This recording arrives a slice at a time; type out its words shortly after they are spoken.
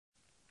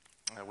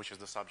which is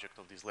the subject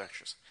of these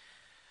lectures.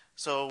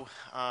 So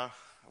I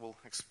will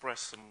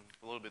express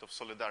a little bit of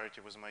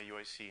solidarity with my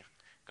UIC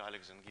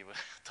colleagues and give a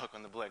talk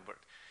on the Blackboard.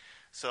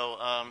 So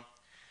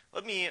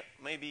let me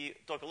maybe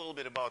talk a little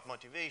bit about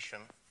motivation,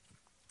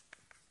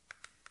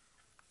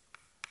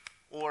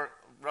 or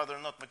rather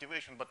not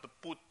motivation, but to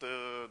put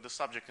the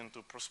subject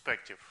into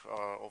perspective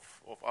of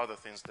other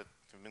things that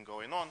have been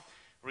going on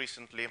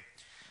recently.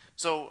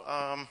 So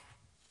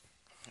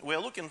we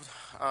are looking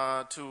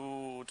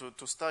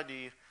to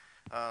study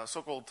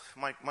so-called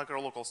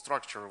microlocal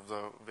structure of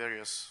the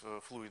various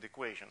fluid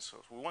equations. So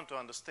we want to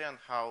understand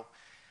how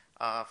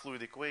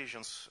fluid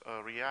equations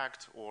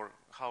react, or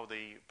how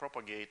they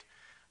propagate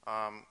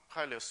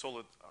highly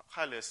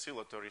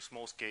oscillatory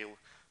small-scale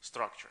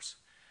structures.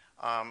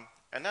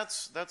 And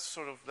that's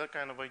sort of that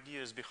kind of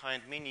idea is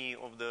behind many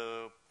of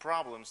the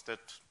problems that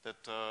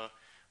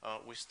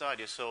we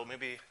study. So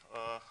maybe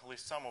at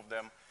least some of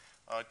them.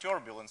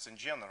 Turbulence in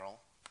general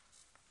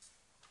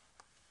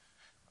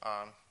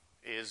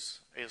is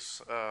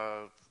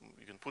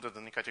you can put it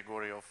in the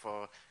category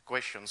of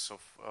questions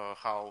of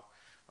how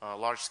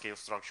large-scale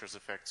structures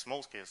affect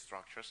small-scale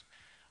structures.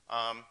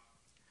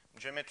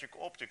 Geometric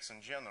optics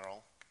in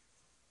general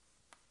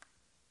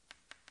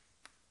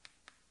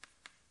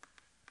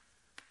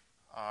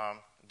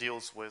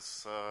deals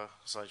with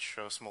such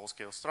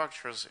small-scale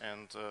structures,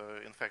 and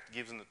in fact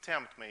gives an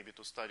attempt maybe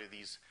to study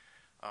these,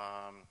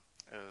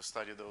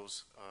 study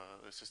those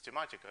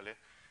systematically.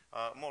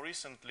 More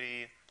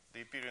recently,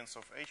 the appearance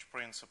of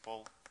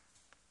H-principle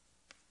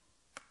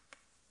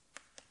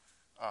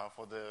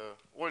for the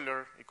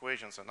Euler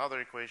equations and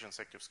other equations,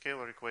 active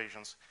scalar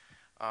equations,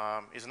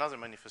 is another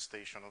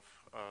manifestation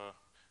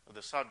of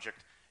the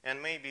subject,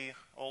 and maybe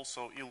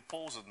also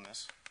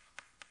ill-posedness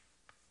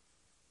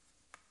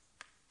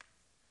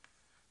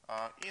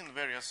in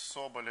various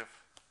Sobolev,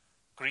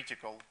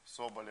 critical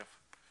Sobolev,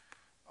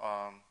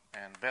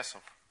 and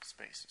Besov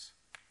spaces.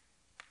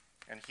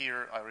 And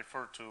here I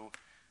refer to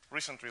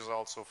recent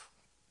results of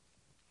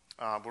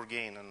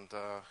Bourgain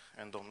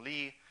and Don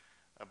Lee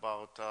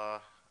about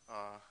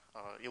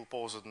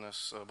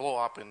ill-posedness,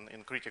 blow-up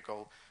in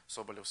critical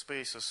Sobolev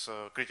spaces,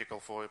 critical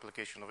for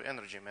application of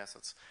energy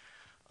methods.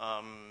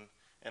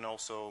 And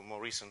also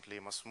more recently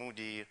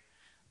Masmoudi,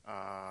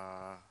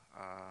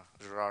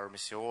 Gerard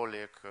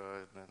Messiolic,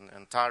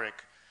 and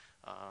Tarek,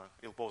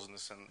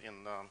 ill-posedness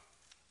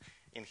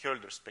in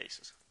Hölder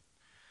spaces.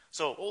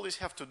 So all these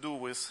have to do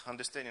with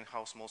understanding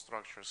how small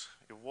structures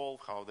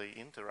evolve, how they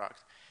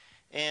interact.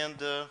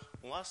 And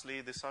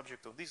lastly, the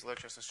subject of these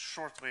lectures is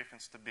short-wave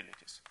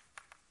instabilities.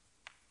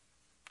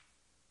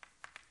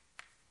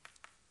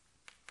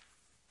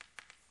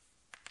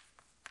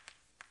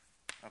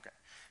 Okay,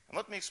 and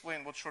let me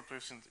explain what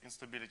short-wave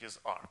instabilities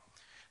are.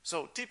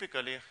 So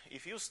typically,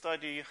 if you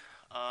study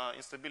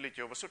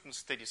instability of a certain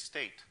steady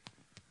state,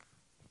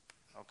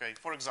 okay,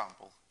 for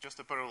example, just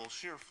a parallel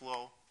shear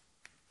flow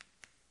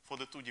for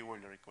the 2D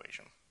Euler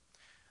equation,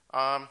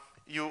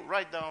 you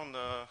write down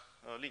the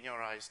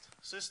linearized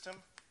system,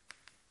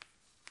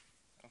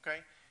 okay,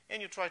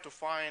 and you try to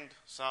find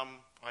some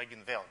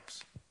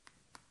eigenvalues,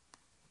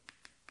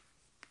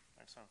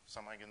 right,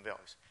 some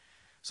eigenvalues.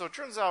 So it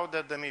turns out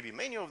that there may be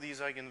many of these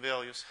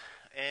eigenvalues,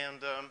 and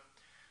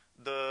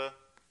the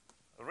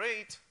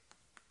rate,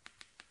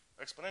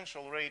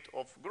 exponential rate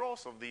of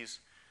growth of these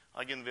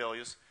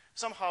eigenvalues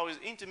somehow is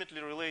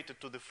intimately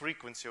related to the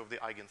frequency of the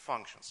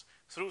eigenfunctions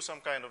through some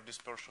kind of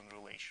dispersion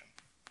relation.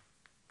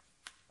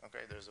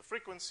 Okay, there's a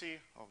frequency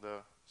of the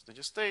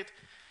steady state,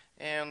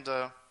 and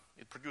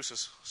it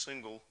produces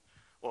single,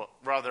 or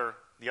rather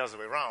the other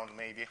way around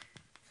maybe.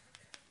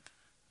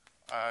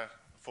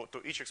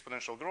 To each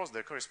exponential growth,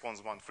 there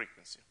corresponds one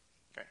frequency.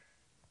 Okay.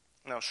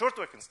 Now,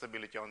 short-wave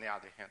instability, on the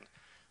other hand,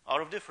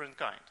 are of different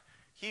kind.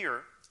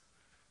 Here,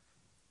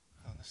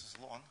 this is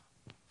long.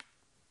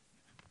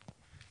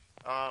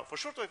 For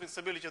short-wave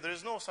instability, there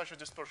is no such a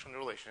dispersion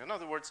relation. In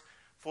other words,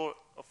 for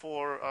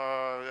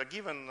a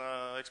given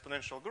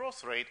exponential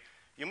growth rate,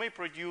 you may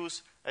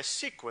produce a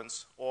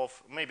sequence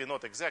of maybe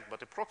not exact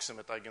but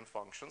approximate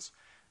eigenfunctions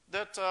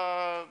that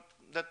are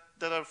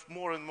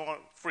more and more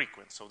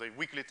frequent, so they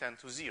weakly tend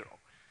to zero.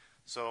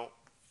 So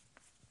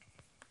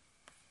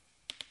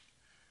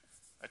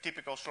a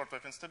typical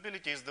short-wave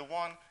instability is the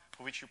one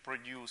for which you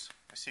produce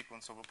a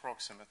sequence of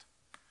approximate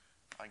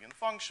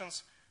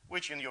eigenfunctions,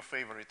 which in your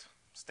favorite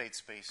state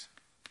space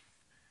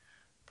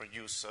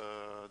produce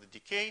the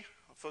decay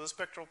for the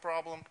spectral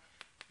problem,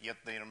 yet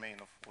they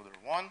remain of order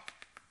 1,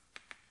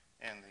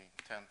 and they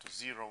tend to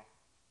 0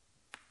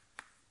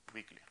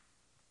 weakly.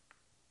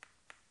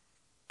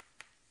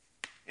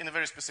 In a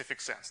very specific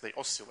sense, they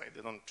oscillate.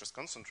 They don't just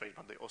concentrate,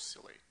 but they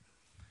oscillate.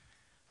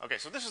 Okay,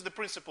 so this is the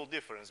principal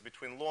difference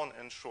between long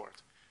and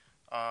short.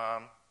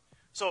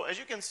 So as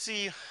you can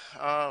see,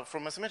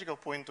 from a mathematical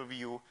point of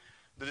view,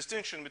 the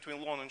distinction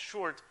between long and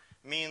short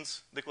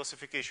means the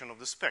classification of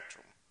the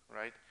spectrum,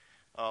 right?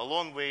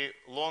 Long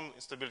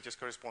instabilities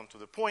correspond to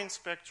the point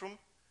spectrum.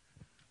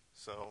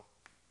 So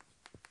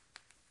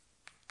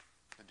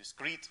the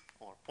discrete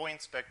or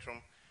point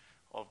spectrum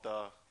of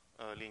the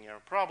linear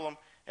problem.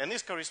 And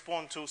these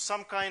correspond to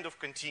some kind of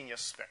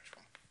continuous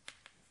spectrum.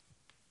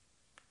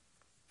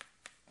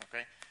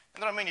 Okay?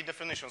 And there are many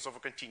definitions of a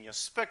continuous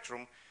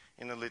spectrum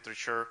in the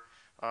literature.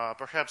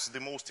 Perhaps the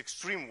most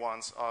extreme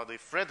ones are the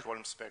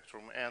Fredholm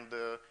spectrum and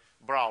the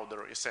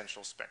Browder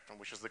essential spectrum,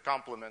 which is the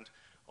complement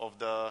of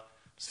the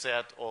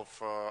set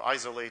of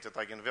isolated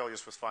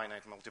eigenvalues with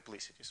finite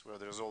multiplicities, where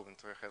the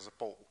resolvent has a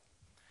pole.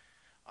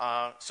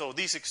 So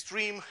these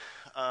extreme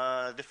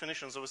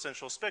definitions of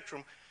essential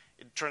spectrum,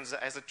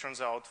 as it turns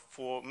out,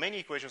 for many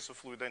equations of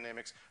fluid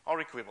dynamics are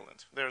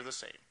equivalent. They're the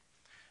same.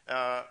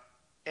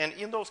 And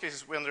in those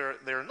cases, when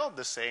they're not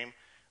the same,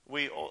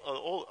 we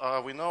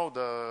know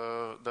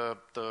that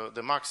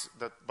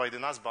by the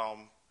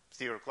Nussbaum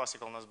theorem,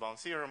 classical Nussbaum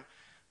theorem,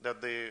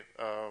 that the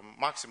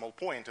maximal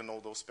point in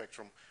all those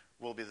spectrum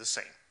will be the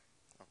same.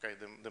 Okay,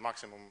 the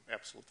maximum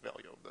absolute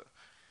value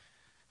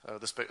of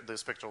the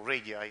spectral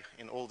radii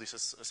in all these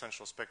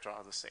essential spectra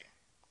are the same.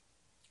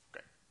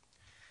 Okay.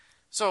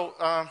 So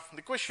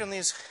the question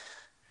is,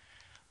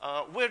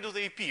 where do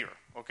they appear?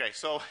 Okay,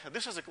 so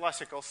this is a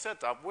classical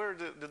setup. Where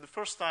the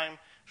first time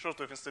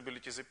shortwave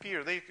instabilities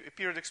appear? They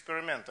appeared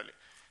experimentally.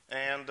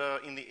 And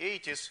in the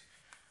 80s,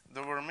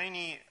 there were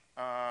many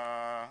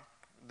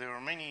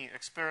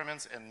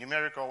experiments, and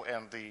numerical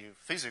and the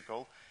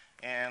physical.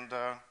 And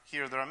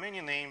here there are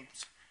many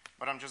names,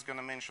 but I'm just going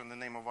to mention the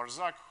name of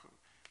Arzak,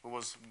 who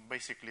was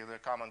basically the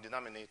common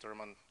denominator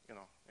among,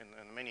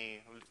 in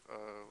many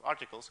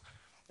articles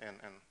and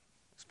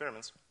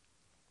experiments.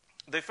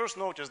 They first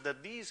noticed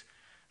that these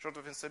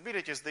shortwave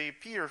instabilities, they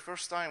appear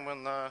first time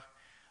when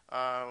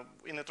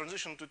in a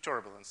transition to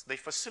turbulence. They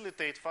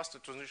facilitate faster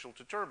transition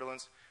to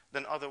turbulence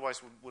than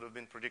otherwise would have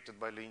been predicted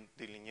by the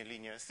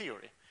linear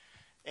theory.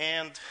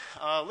 And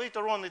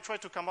later on, they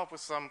tried to come up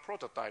with some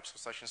prototypes of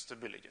such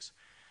instabilities.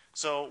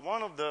 So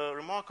one of the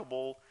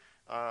remarkable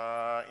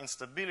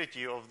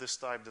instability of this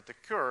type that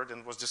occurred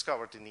and was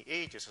discovered in the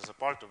 80s as a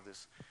part of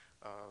this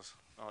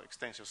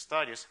extensive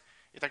studies,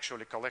 it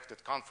actually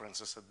collected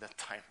conferences at that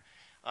time,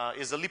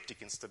 is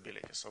elliptic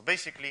instability. So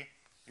basically,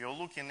 you're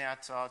looking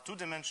at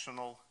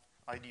two-dimensional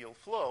ideal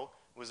flow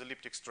with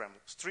elliptic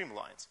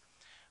streamlines.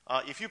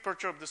 If you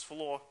perturb this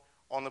flow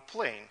on a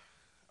plane,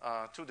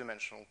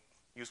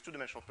 use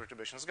two-dimensional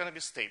perturbation, it's going to be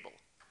stable.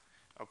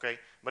 Okay?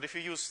 But if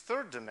you use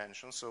third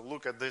dimension, so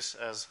look at this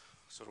as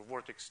sort of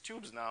vortex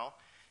tubes now,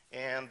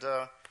 and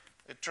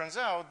it turns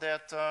out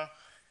that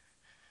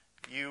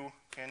you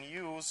can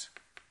use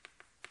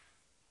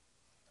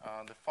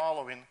the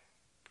following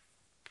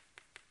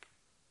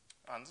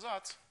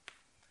ansatz.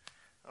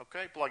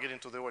 Okay, plug it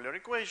into the Euler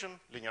equation,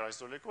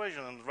 linearized Euler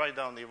equation, and write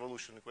down the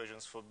evolution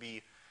equations for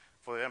B,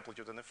 for the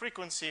amplitude and the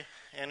frequency.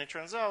 And it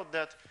turns out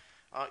that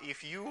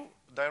if you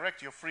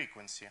direct your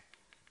frequency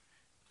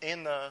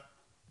in a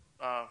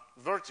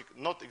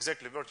not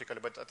exactly vertically,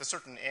 but at a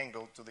certain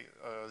angle to the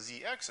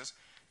z-axis,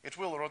 it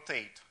will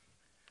rotate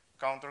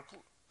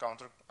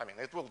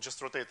it will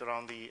just rotate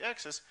around the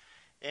axis,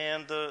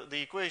 and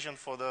the equation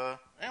for the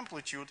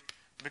amplitude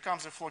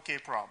becomes a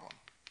Floquet problem,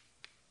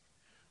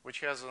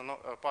 which has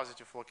a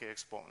positive Floquet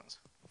exponents.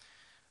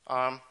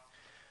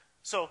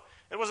 So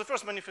it was the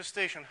first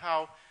manifestation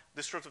how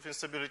this sort of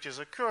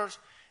instabilities occurs,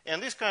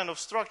 and these kind of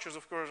structures,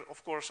 of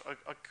course,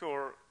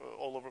 occur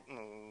all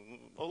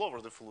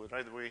over the fluid,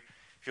 right?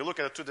 If you look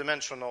at a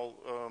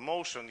two-dimensional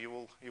motion,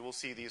 you will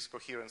see these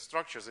coherent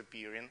structures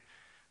appearing,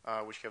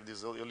 which have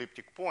these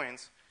elliptic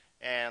points,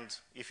 and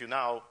if you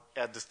now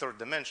add the third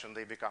dimension,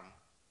 they become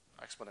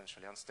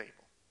exponentially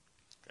unstable.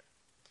 Okay.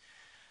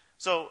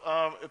 So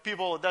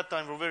people at that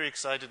time were very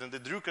excited, and they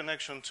drew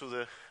connection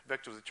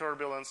back to the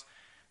turbulence.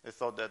 They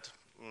thought that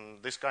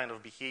this kind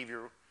of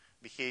behavior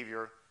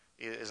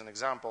is an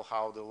example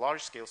how the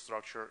large-scale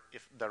structure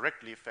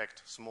directly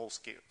affect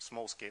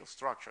small-scale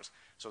structures.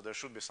 So there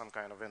should be some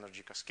kind of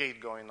energy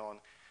cascade going on.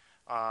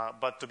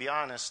 But to be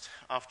honest,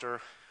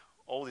 after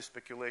all these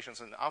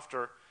speculations and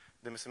after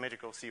the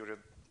mathematical theory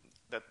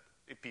that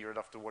appeared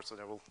afterwards that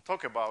I will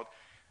talk about,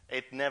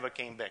 it never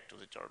came back to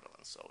the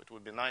turbulence. So it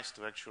would be nice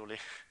to actually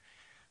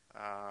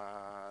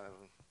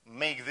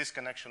make this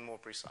connection more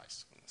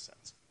precise in a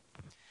sense.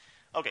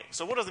 Okay,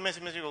 so what are the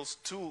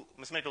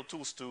mathematical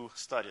tools to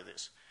study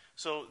this?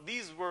 So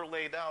these were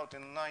laid out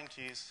in the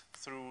 90s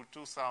through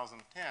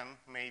 2010,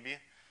 maybe,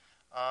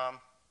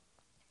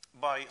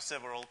 by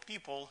several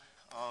people,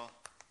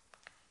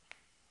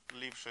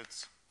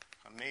 Lifshitz,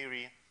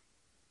 Hameri,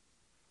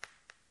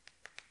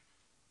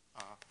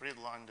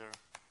 Friedlander,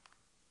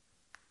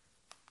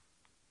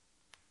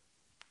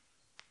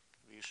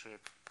 Vishek,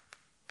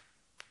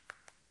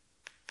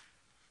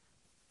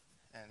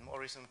 and more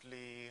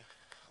recently,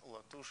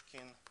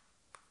 Latushkin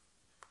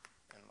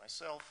and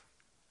myself.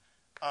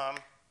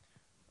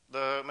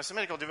 The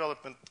mathematical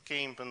development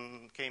came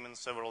in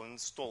several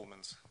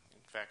installments,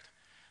 in fact.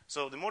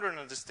 So the modern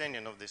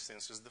understanding of these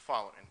things is the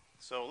following.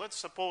 So let's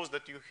suppose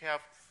that you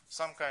have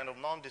some kind of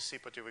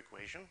non-dissipative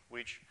equation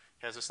which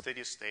has a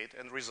steady state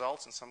and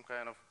results in some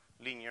kind of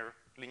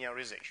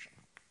linearization.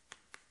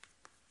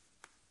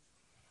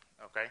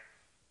 Okay?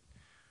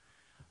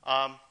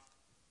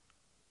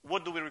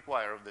 what do we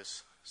require of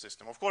this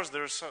system? Of course,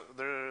 there's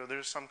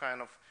some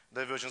kind of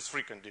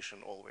divergence-free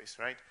condition always,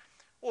 right?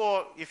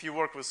 Or if you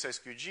work with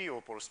SQG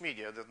or porous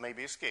media, that may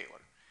be a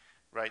scalar,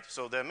 right?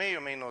 So there may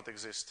or may not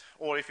exist.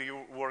 Or if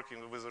you're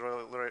working with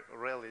a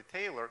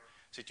Rayleigh-Taylor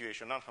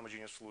situation,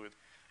 non-homogeneous fluid,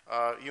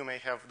 you may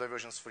have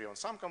divergence-free on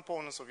some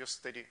components of your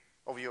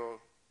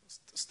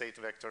state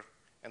vector,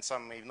 and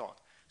some may not.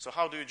 So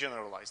how do you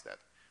generalize that?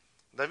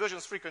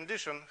 Divergence-free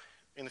condition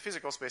in the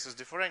physical space is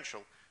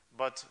differential,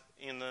 but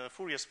in the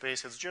Fourier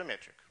space, it's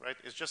geometric, right?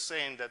 It's just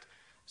saying that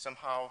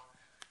somehow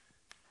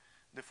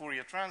the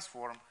Fourier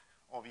transform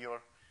of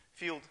your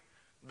field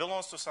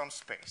belongs to some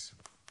space,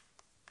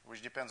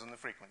 which depends on the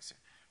frequency.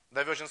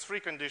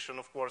 Divergence-free condition,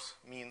 of course,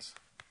 means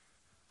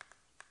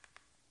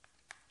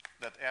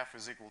that f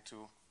is equal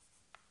to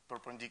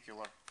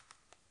perpendicular,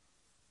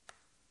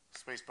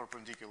 space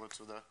perpendicular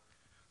to the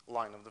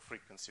line of the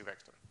frequency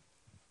vector.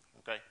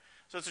 Okay?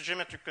 So it's a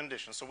geometric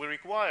condition. So we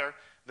require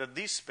that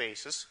these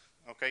spaces,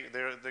 okay,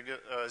 they're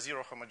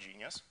zero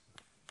homogeneous,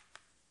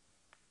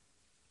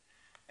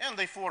 and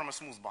they form a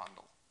smooth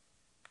bundle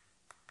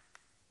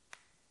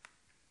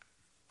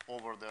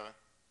over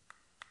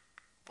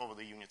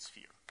the unit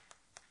sphere.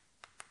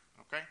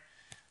 Okay?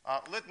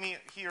 Let me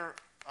here,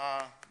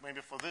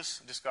 maybe for this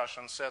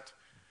discussion, set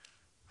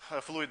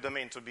a fluid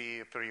domain to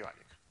be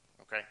periodic.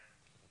 Okay?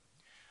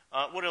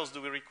 What else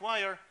do we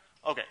require?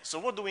 Okay, so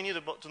what do we need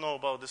to know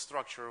about the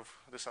structure of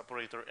this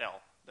operator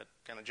L that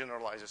kind of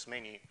generalizes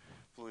many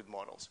fluid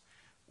models?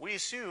 We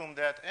assume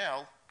that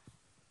L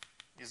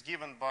is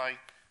given by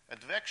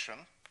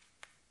advection.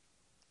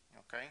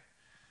 Okay,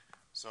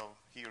 so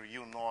here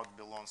U naught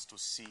belongs to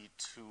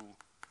C2,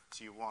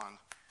 T1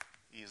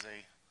 is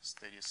a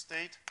steady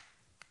state.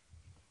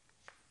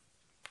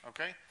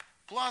 Okay,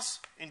 plus,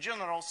 in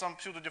general, some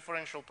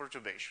pseudo-differential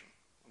perturbation.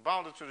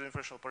 Bounded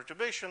pseudo-differential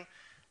perturbation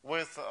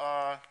with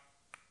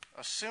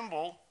a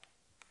symbol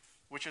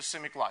which is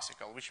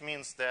semi-classical, which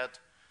means that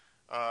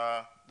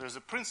there's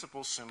a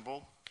principal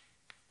symbol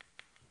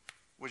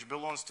which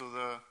belongs to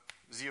the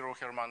zero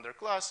Hermander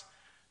class,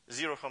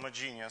 zero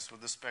homogeneous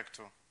with respect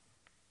to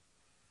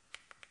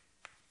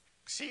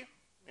C,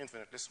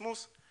 infinitely smooth,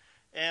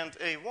 and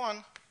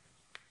A1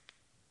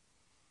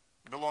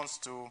 belongs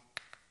to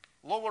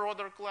lower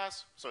order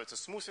class, so it's a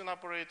smoothing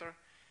operator,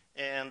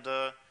 and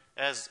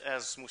as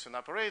smoothing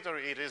operator,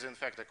 it is in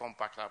fact a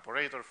compact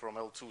operator from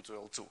L2 to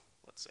L2,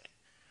 let's say.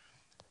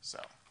 So,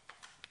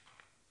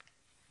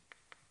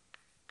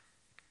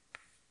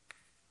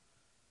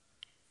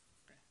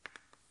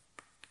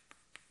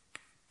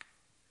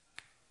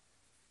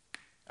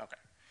 okay.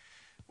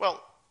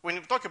 Well, when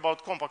you talk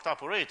about compact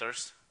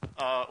operators,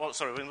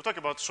 when we talk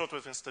about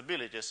short-wave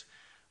instabilities,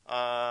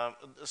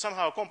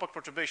 somehow compact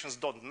perturbations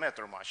don't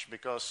matter much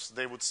because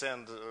they would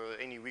send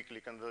any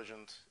weakly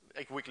convergent,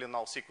 weakly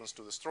null sequence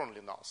to the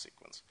strongly null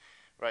sequence,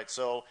 right?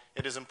 So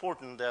it is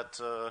important that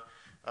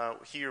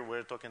here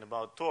we're talking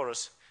about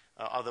torus.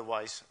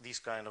 Otherwise, these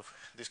kind of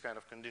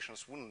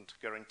conditions wouldn't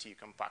guarantee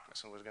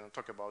compactness, and we're going to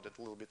talk about it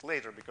a little bit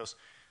later because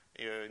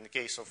in the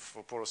case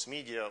of porous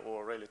media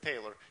or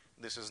Rayleigh-Taylor,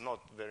 this is not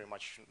very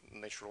much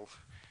natural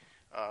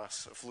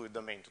fluid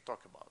domain to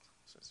talk about.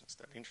 So it's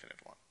instead an infinite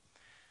one.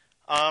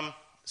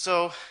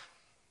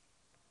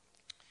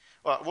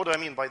 What do I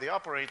mean by the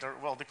operator?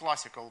 Well, the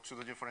classical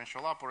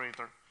pseudo-differential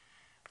operator.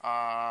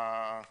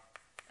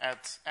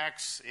 At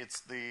x, it's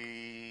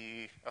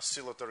the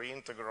oscillatory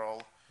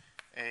integral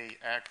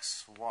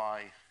ax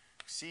y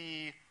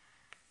c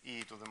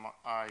e to the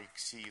I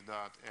c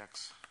dot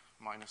x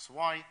minus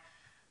y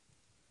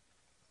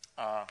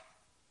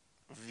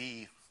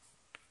v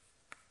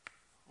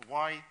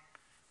y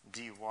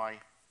dy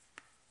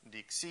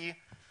dxc.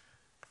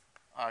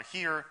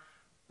 Here,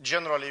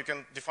 generally, you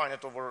can define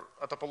it over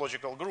a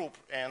topological group,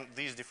 and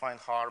these define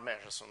Haar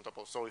measures on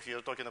top. So if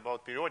you're talking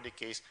about periodic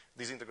case,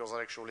 these integrals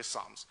are actually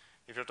sums.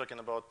 If you're talking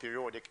about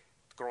periodic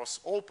cross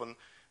open,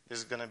 this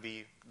is going to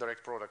be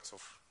direct products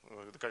of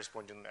the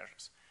corresponding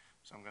measures.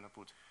 So I'm going to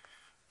put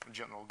a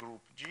general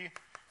group G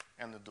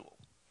and the dual.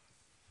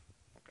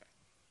 Okay.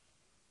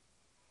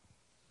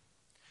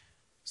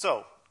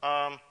 So,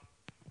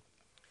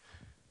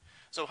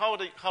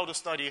 how to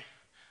study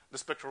the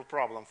spectral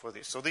problem for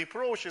this? So the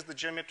approach is the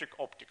geometric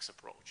optics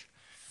approach.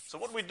 So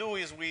what we do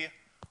is we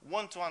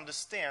want to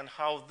understand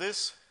how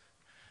this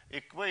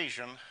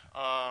equation,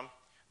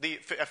 the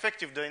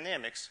effective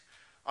dynamics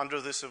under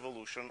this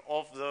evolution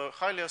of the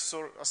highly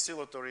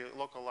oscillatory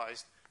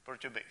localized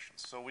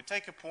perturbations. So we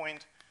take a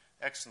point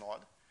x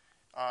naught.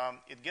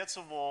 It gets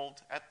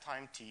evolved at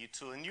time t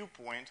to a new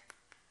point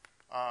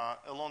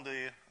along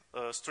the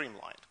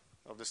streamline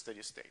of the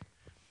steady state.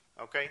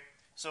 Okay?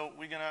 So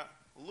we're going to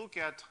look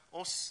at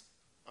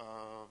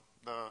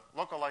the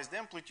localized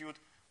amplitude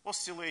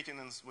oscillating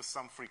with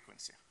some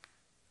frequency.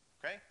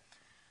 Okay?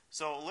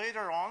 So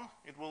later on,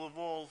 it will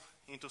evolve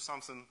into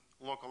something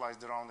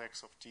localized around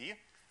x of t,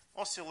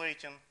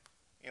 oscillating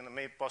in a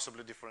maybe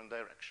possibly different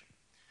direction.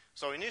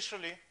 So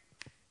initially,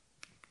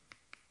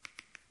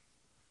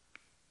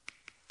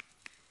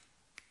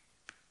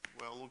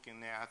 we're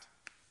looking at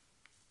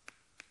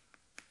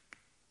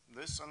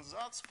this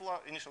ansatz plus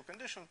initial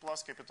condition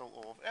plus capital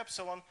O of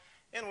epsilon,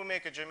 and we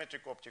make a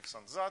geometric optics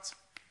ansatz,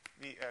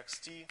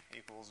 Vxt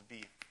equals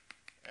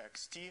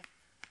Bxt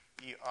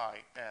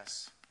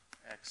EIS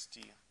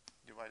xt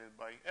divided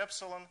by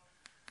epsilon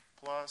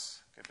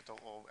plus capital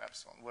O of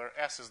epsilon, where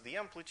S is the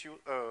amplitude,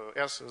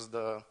 S is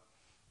the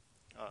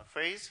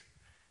phase,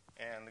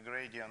 and the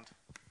gradient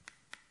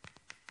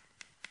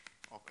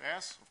of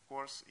S, of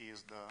course,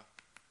 is the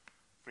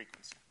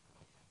frequency.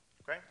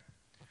 Okay?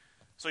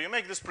 So you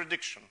make this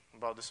prediction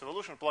about this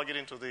evolution, plug it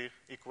into the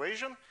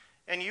equation,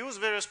 and use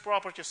various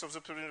properties of the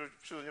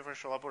two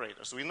differential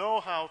operators. We know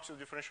how two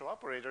differential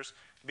operators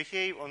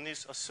behave on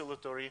these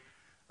oscillatory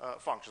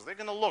functions. They're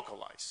going to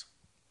localize.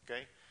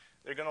 Okay?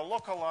 They're going to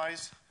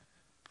localize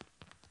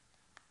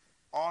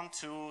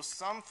onto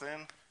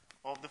something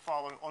of the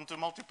following, onto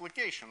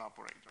multiplication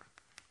operator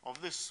of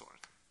this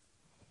sort.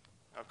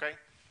 Okay?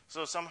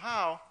 So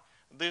somehow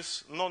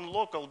this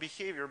non-local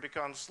behavior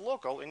becomes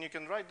local, and you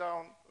can write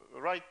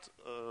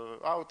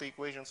out the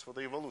equations for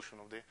the evolution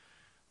of the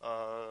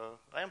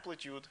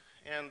amplitude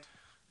and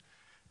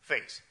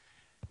phase.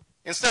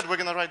 Instead, we're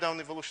going to write down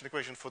the evolution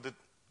equation for the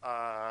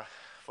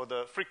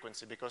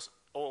frequency, because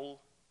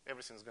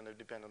everything is going to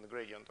depend on the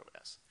gradient of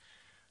S.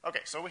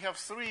 Okay, so we have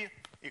three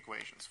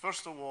equations.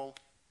 First of all,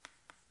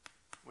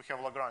 we have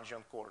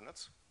Lagrangian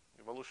coordinates,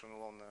 evolution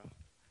along the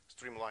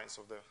streamlines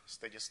of the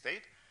steady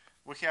state.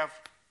 We have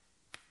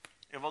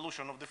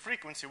evolution of the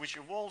frequency, which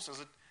evolves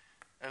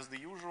as the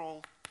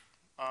usual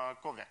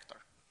covector,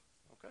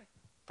 okay,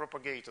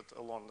 propagated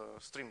along the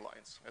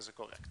streamlines as a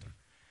covector.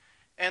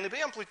 And the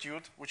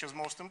amplitude, which is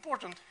most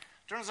important,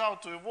 turns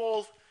out to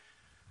evolve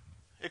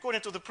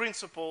according to the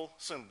principal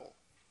symbol.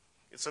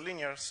 It's a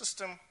linear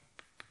system.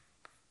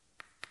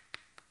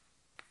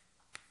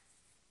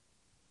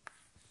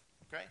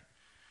 Okay?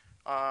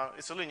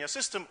 It's a linear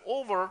system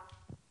over,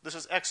 this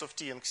is x of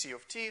t and xi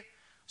of t,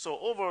 so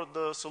over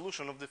the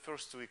solution of the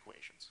first two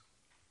equations.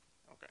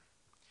 Okay.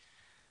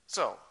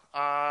 So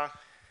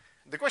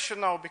the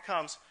question now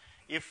becomes,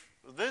 if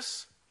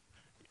this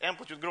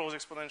amplitude grows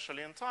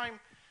exponentially in time,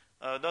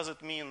 does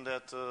it mean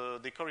that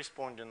the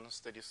corresponding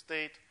steady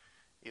state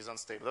is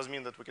unstable? Does it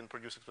mean that we can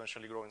produce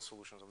exponentially growing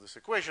solutions of this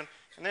equation?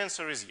 And the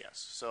answer is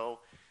yes. So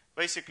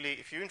basically,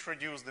 if you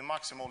introduce the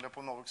maximal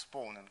Lyapunov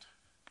exponent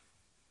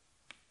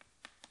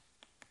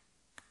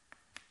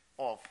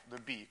of the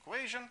B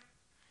equation,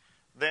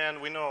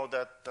 then we know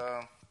that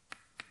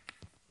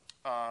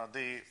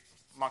the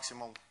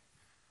maximal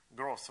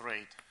growth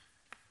rate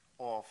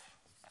of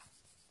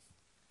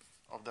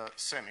the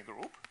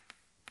semigroup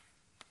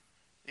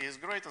is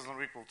greater than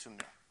or equal to mu.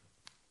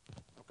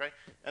 Okay?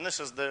 And this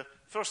is the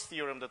first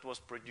theorem that was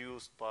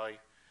produced by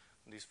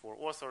these four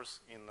authors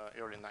in the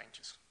early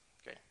 90s.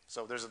 Okay?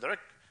 So there's a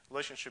direct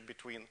relationship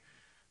between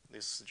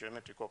this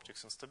geometric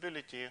optics and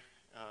stability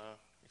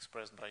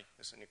expressed by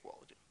this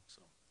inequality.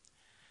 So,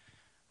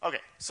 okay,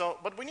 so,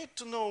 but we need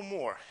to know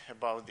more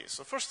about this.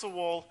 So first of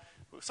all,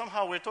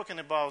 somehow we're talking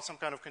about some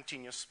kind of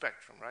continuous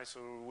spectrum, right? So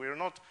we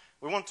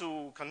want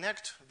to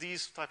connect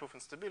these type of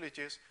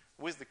instabilities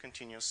with the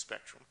continuous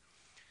spectrum.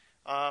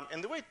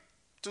 And the way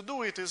to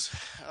do it is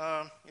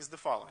the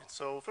following.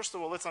 So first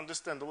of all, let's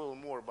understand a little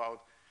more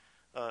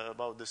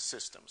about this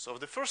system. So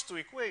the first two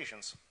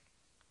equations,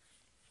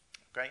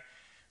 okay,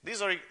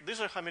 these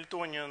are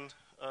Hamiltonian.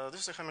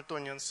 This is a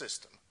Hamiltonian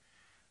system.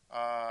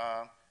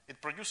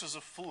 It produces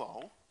a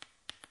flow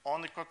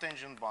on the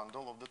cotangent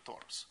bundle of the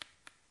torus.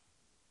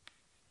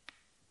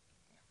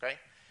 Okay?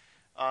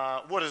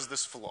 What is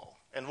this flow?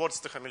 And what's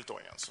the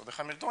Hamiltonian? So the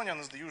Hamiltonian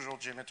is the usual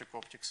geometric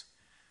optics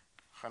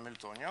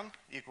Hamiltonian,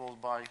 equal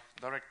by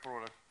direct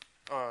product,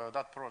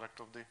 dot product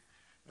of the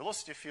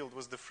velocity field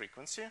with the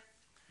frequency.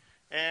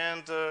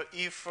 And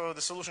if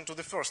the solution to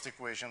the first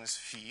equation is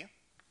phi,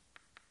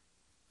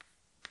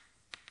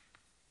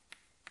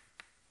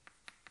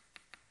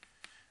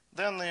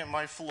 then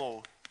my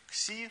flow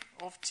xi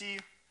of t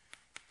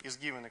is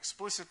given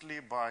explicitly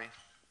by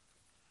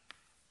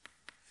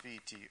phi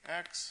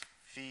tx,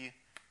 phi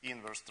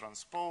inverse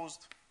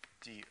transposed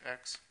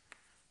tx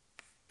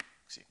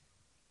xi.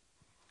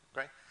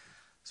 Okay?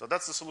 So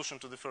that's the solution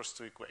to the first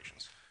two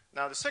equations.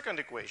 Now the second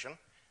equation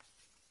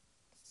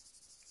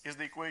is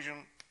the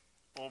equation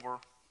over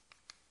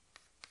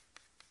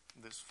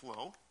this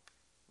flow.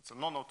 It's a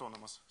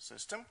non-autonomous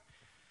system.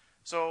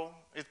 So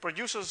it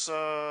produces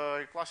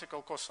a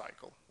classical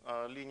cocycle,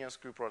 linear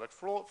screw product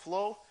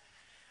flow.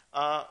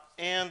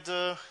 And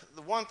the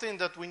one thing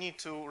that we need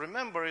to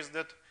remember is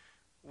that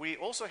we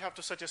also have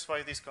to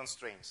satisfy these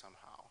constraints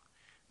somehow.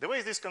 The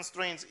way these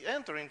constraints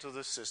enter into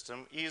the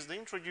system is they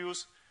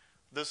introduce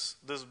this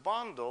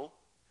bundle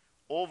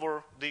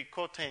over the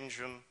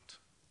cotangent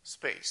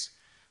space.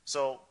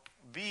 So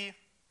B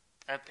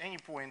at any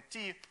point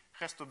t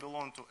has to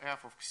belong to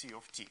f of xi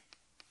of t,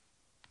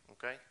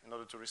 okay, in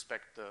order to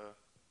respect the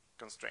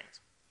constraints.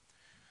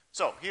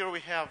 So here we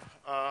have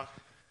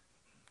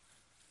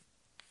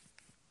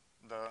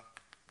the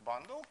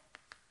bundle.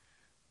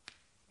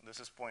 This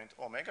is point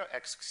omega,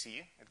 x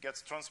xi. It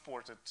gets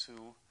transported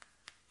to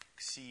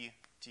xi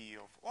t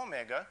of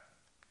omega.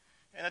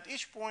 And at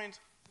each point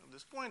of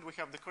this point, we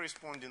have the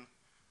corresponding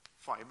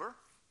fiber,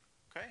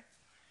 okay?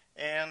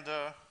 And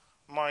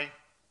my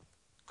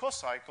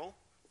cocycle,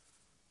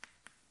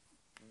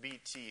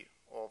 bt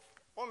of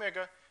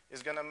omega,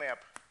 is going to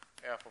map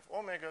f of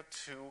omega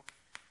to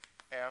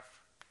f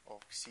of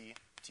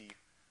ct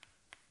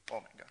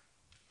omega.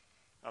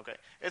 Okay,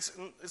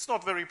 it's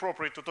not very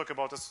appropriate to talk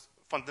about as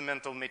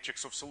fundamental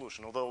matrix of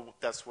solution, although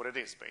that's what it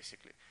is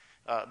basically,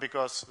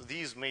 because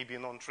these may be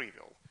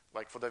non-trivial.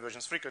 Like for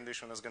divergence-free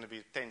condition, there's going to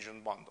be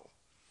tangent bundle,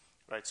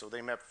 right? So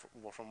they map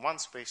from one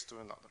space to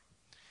another.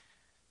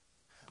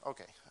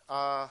 Okay,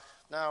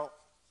 now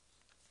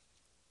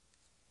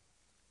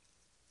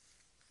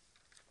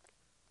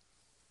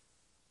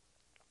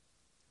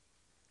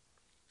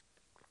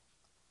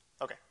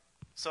okay,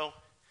 so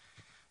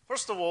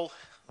first of all,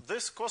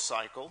 this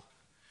cocycle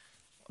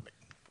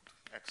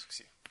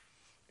xc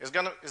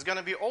is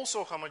gonna be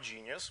also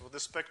homogeneous with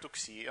respect to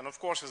xc, and of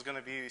course it's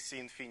gonna be c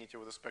infinity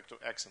with respect to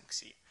x and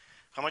c.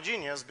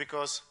 Homogeneous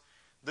because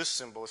this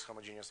symbol is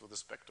homogeneous with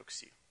respect to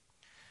xc.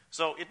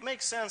 So it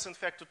makes sense, in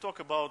fact, to talk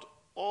about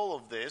all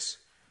of this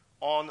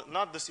on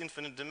not this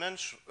infinite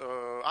dimension,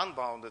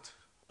 unbounded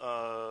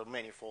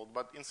manifold,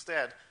 but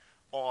instead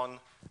on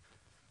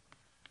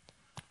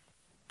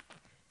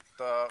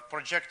the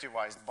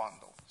projectivized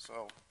bundle.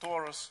 So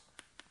torus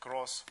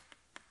cross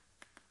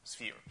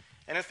sphere.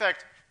 And in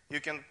fact, you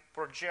can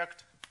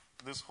project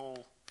this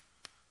whole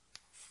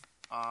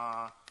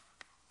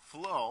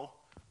flow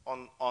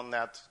on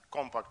that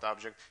compact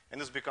object, and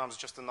this becomes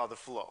just another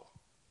flow,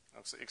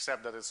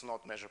 except that it's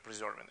not measure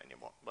preserving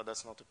anymore, but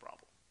that's not a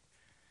problem.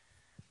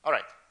 All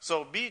right,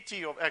 so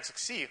bt of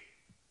xc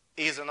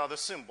is another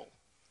symbol,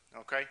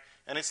 okay?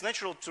 And it's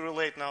natural to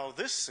relate now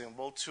this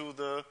symbol to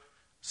the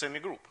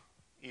semigroup,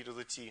 e to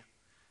the t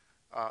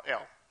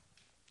L.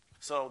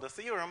 So the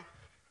theorem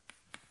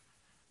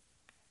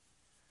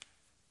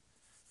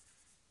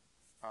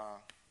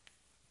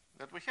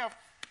that we have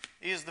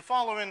is the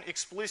following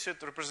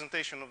explicit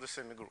representation of the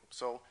semigroup.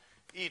 So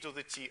e to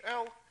the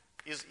TL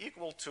is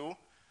equal to,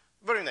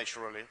 very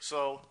naturally,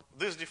 so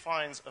this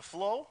defines a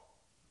flow,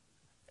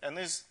 and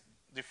this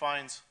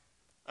defines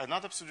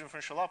another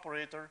pseudo-differential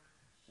operator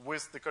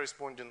with the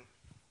corresponding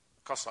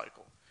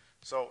cocycle.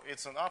 So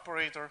it's an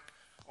operator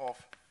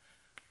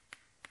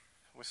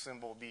with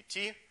symbol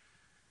bt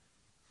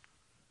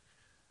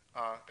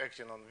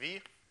acting on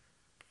V,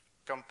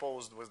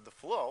 composed with the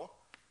flow.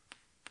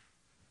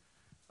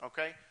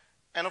 Okay,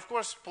 and of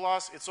course,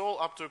 plus it's all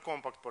up to a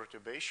compact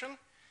perturbation,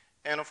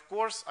 and of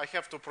course I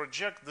have to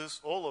project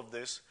all of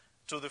this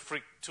to the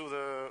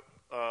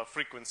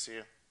frequency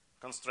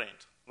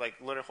constraint.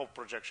 Like Larry-Hope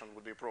projection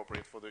would be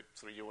appropriate for the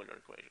 3D Euler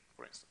equation,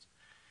 for instance.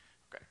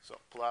 Okay, so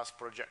plus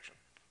projection,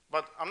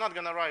 but I'm not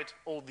going to write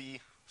all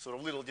the sort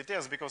of little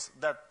details because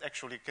that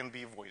actually can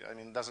be avoided. I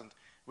mean,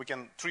 we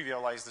can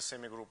trivialize the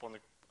semigroup on the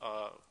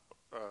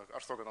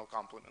orthogonal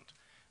complement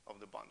of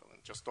the bundle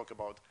and just talk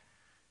about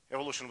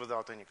evolution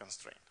without any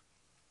constraint.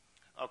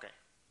 Okay.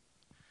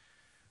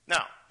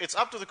 Now, it's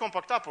up to the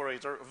compact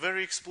operator,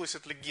 very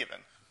explicitly given.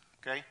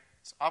 Okay?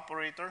 It's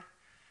operator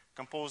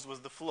composed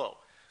with the flow.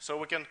 So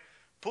we can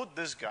put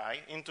this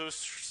guy into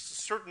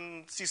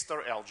certain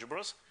C-star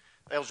algebras,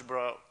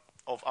 algebra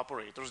of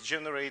operators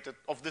generated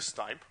of this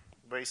type,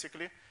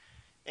 basically,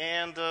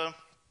 and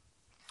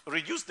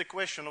reduce the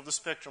question of the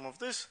spectrum of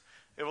this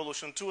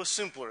evolution to a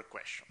simpler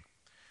question.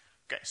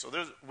 Okay, so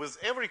with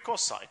every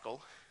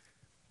cocycle,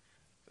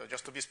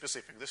 just to be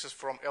specific, this is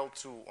from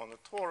L2 on the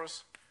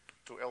torus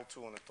to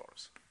L2 on the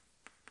torus.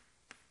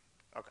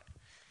 Okay.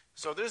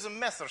 So there's a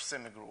Mether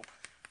semigroup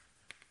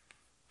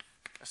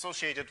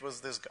associated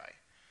with this guy.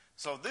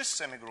 So this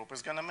semigroup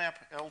is going to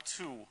map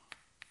L2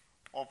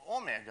 of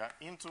omega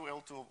into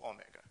L2 of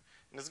omega.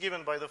 And it's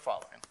given by the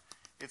following.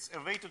 It's a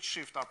weighted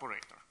shift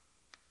operator.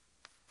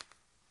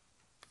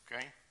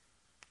 Okay?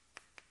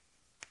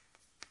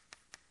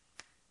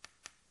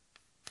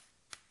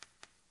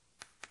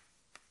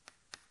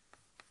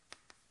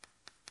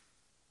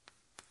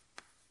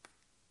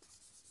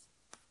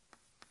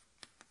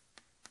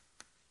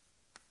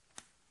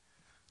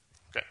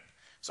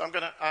 So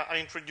I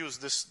introduce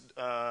this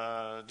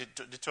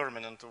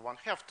determinant of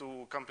 1/2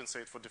 to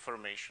compensate for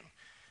deformation.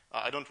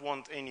 I don't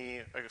want any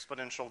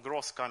exponential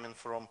growth coming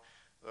from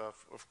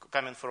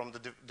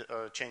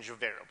the change of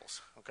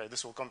variables. Okay,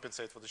 this will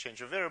compensate for the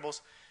change of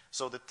variables.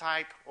 So the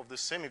type of the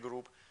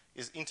semigroup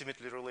is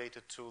intimately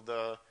related to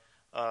the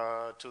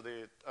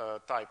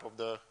type of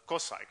the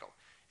cocycle.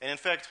 And in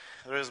fact,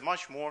 there is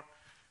much more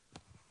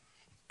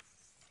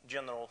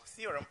general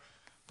theorem.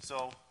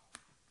 So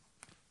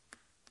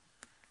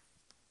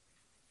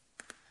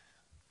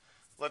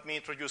let me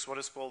introduce what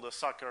is called a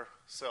Sucker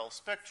cell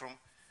spectrum.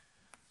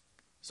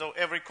 So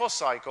every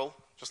cocycle,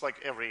 just like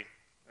every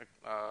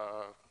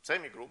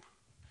semigroup,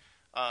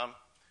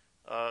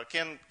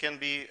 can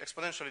be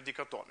exponentially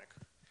dichotomic.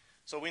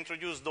 So we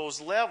introduce those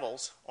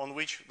levels on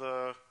which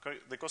the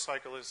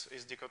cocycle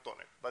is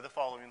dichotomic in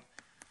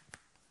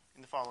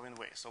the following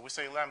way. So we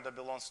say lambda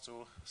belongs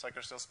to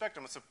Sucker cell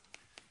spectrum. It's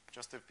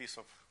just a piece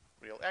of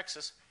real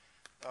axis.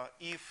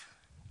 if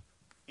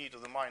e to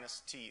the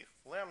minus t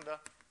lambda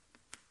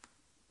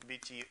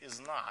bt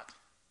is not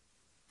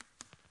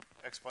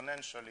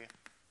exponentially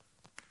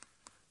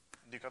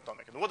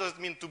dichotomic. And what does it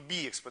mean to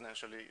be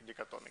exponentially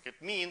dichotomic?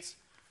 It means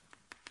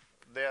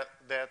that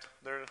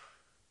there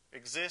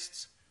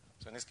exists,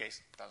 so in this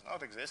case it does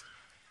not exist,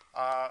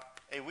 a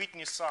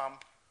Whitney sum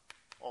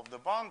of the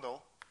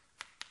bundle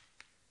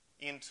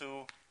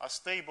into a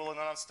stable and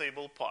an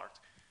unstable part,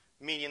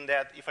 meaning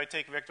that if I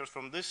take vectors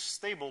from this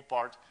stable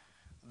part,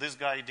 this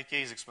guy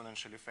decays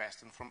exponentially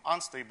fast, and from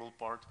unstable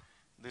part,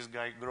 this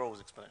guy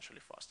grows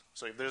exponentially fast.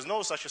 So if there's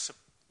no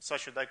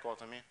such a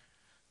dichotomy,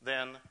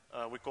 then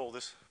we call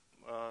this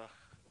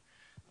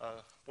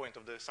point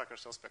of the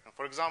Sackur-Cell spectrum.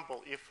 For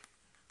example,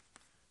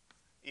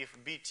 if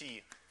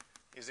Bt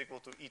is equal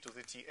to e to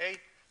the Ta,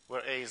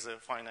 where A is a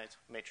finite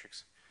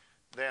matrix,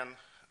 then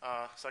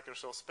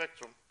Sackur-Cell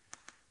spectrum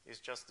is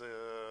just the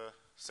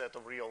set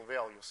of real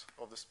values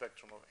of the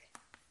spectrum of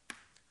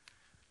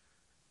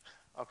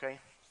A. Okay?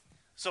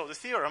 So the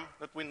theorem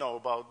that we know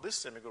about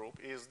this semigroup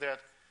is that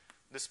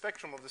the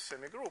spectrum of the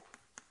semigroup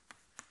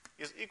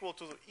is equal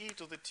to e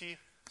to the t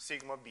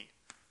sigma b.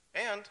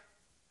 And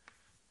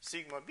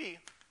sigma b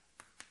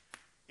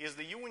is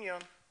the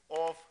union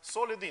of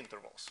solid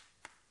intervals,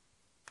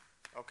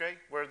 okay,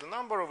 where the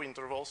number of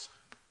intervals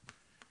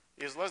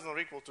is less than or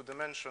equal to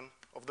dimension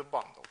of the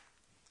bundle.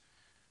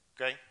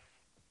 Okay?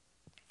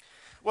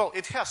 Well,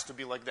 it has to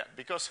be like that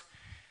because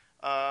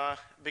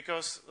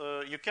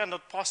you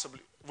cannot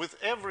possibly, with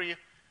every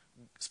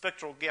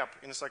spectral gap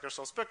in the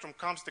Sackur-Cell spectrum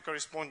comes the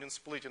corresponding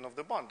splitting of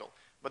the bundle.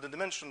 But the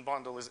dimension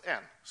bundle is n,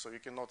 so you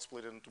cannot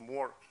split it into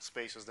more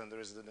spaces than there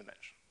is the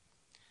dimension.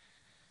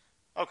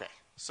 Okay,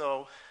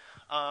 so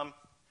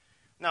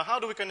now how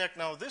do we connect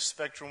now this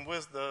spectrum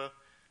with the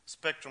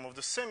spectrum of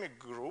the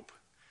semigroup?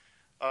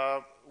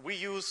 We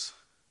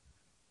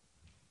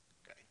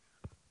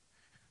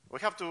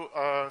have to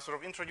sort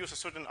of introduce a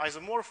certain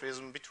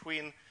isomorphism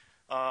between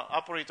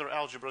operator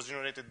algebras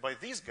generated by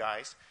these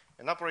guys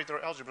and operator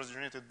algebras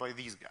generated by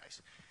these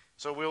guys.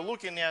 So we're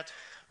looking at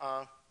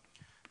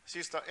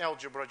system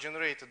algebra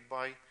generated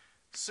by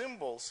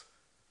symbols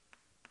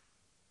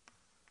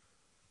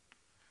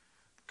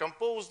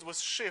composed with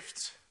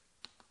shifts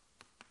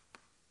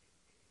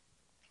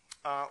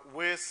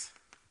with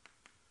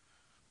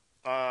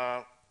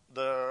the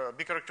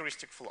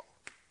bicharacteristic flow.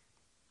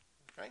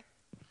 Okay?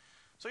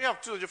 So you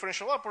have two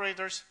differential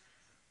operators.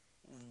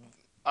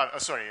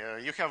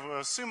 You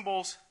have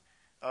symbols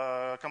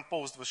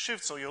composed with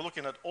shifts, so you're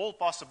looking at all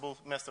possible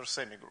Method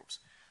semigroups,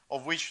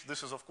 of which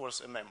this is, of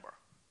course, a member.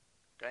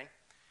 Okay?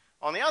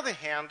 On the other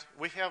hand,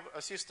 we have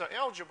a sister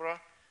algebra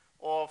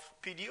of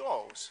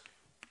PDOs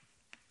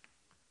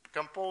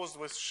composed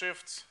with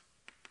shifts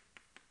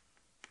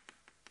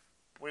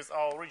with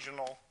our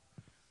original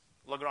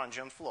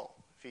Lagrangian flow,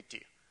 phi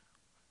t,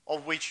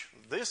 of which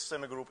this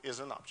semigroup is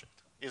an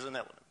object, is an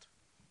element.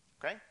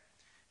 Okay?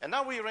 And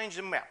now we arrange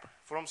the map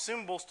from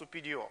symbols to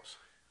PDOs.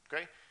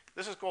 Okay?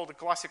 This is called the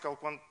classical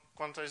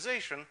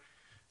quantization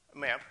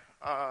map.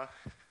 Let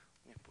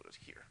me put it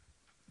here.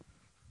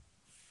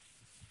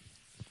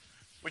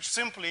 Which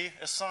simply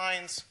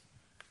assigns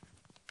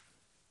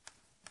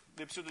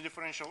the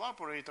pseudo-differential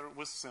operator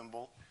with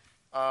symbol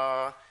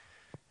A,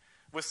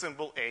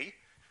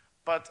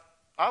 but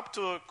up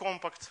to a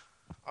compact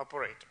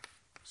operator,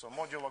 so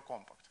modular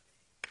compact.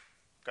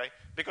 Okay?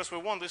 Because we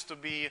want this to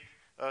be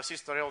a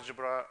sister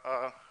algebra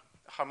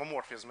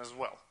homomorphism as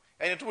well.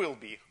 And it will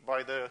be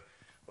by the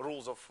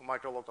rules of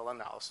microlocal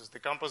analysis. The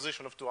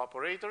composition of two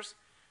operators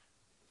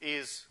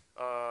is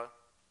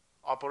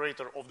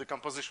operator of the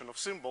composition of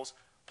symbols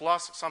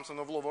plus something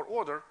of lower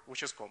order,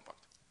 which is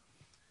compact.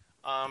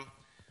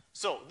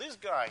 So this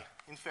guy,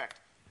 in fact,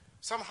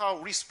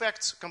 somehow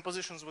respects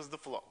compositions with the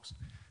flows.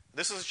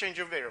 This is a change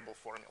of variable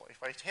formula.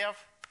 If I have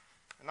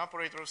an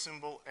operator of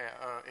symbol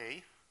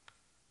A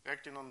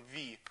acting on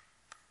V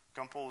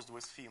composed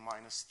with phi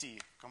minus t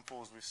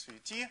composed with phi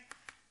t,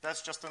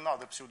 that's just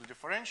another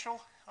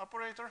pseudo-differential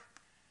operator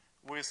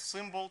with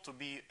symbol to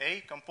be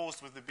A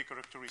composed with the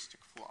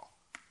bicharacteristic flow.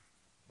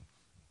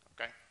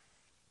 Okay?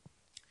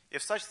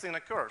 If such thing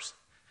occurs,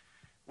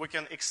 we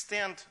can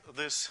extend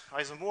this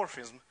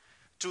isomorphism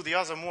to the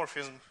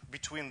isomorphism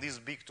between these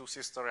big two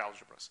sister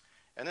algebras.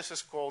 And this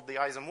is called the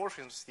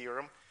isomorphism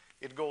theorem.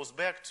 It goes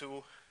back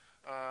to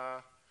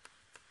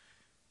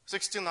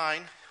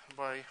 69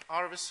 by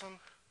Arvidsson.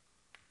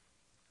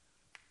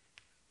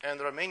 And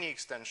there are many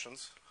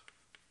extensions.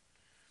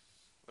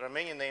 There are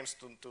many names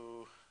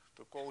to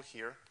call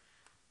here.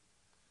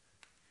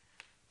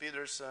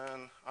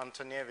 Peterson,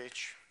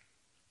 Antonevich,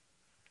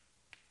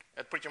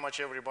 and pretty much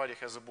everybody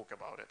has a book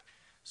about it.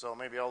 So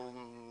maybe I'll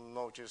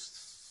note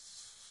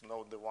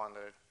the one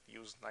that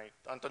used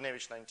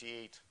Antonevich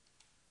 98,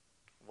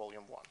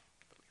 volume 1.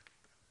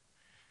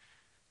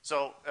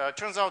 So it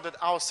turns out that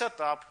our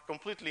setup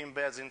completely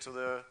embeds into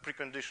the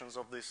preconditions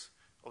of this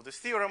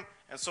theorem,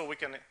 and so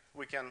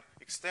we can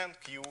extend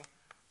Q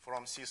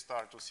from C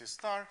star to C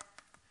star.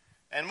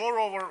 And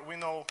moreover, we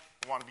know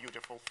one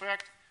beautiful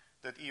fact,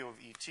 that E of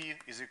ET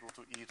is equal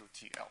to E to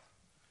TL.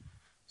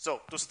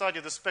 So to study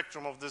the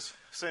spectrum of this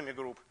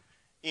semigroup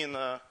in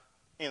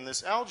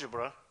this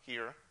algebra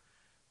here,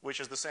 which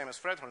is the same as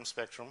Fredholm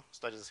spectrum,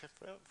 study the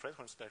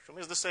Fredholm spectrum,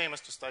 is the same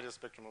as to study the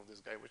spectrum of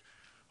this guy,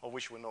 of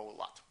which we know a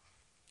lot.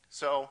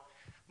 So,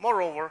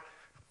 moreover,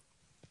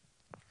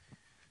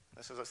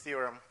 this is a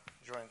theorem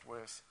joined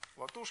with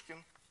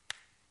Latushkin.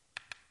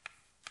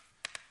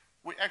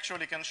 We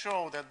actually can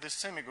show that this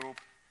semigroup,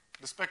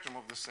 the spectrum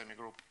of this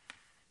semigroup,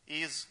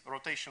 is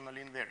rotationally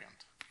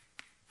invariant.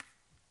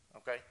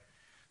 Okay?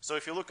 So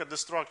if you look at the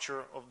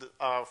structure of the,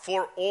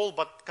 for all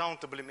but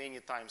countably many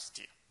times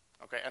t.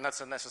 Okay? And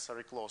that's a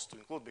necessary clause to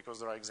include because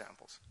there are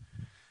examples.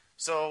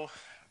 So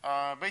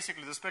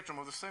basically the spectrum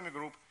of the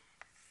semigroup,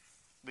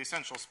 the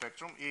essential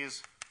spectrum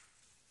is,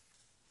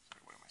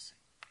 sorry, what am I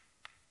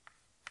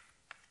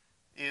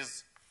saying?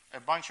 Is a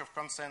bunch of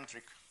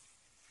concentric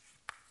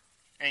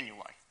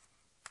annuli.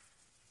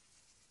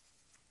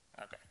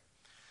 Okay.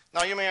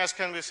 Now you may ask,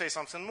 can we say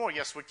something more?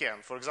 Yes, we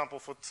can. For example,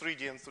 for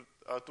 3D and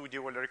 2D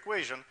Euler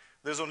equation,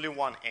 there's only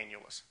one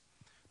annulus.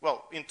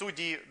 Well, in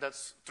 2D,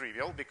 that's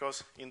trivial,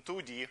 because in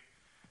 2D,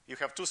 you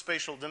have two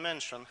spatial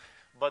dimensions,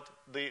 but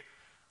the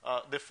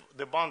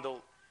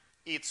bundle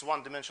eats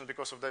one dimension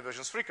because of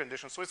divergence-free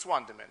conditions, so it's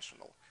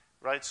one-dimensional,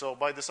 right? So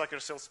by the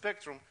Sacher-Cell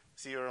spectrum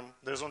theorem,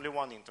 there's only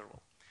one interval.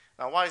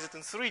 Now, why is it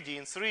in 3D?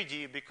 In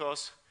 3D,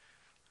 because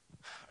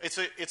it's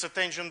a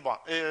tangent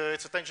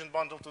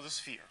bundle to the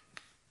sphere.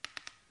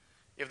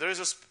 If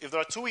there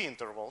are two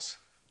intervals,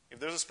 if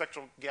there's a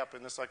spectral gap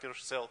in the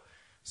Sacher-Cell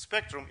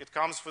spectrum, it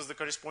comes with the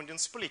corresponding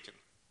splitting.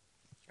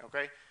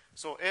 Okay?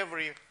 So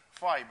every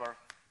fiber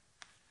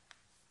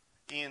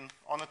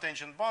on a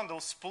tangent bundle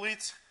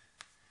splits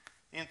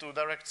into a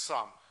direct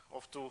sum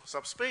of two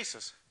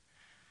subspaces.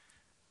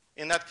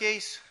 In that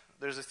case,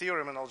 there's a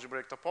theorem in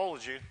algebraic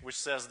topology which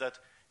says that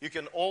you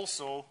can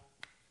also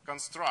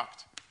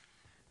construct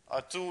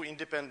two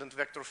independent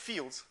vector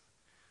fields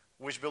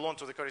which belong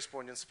to the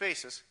corresponding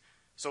spaces.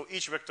 So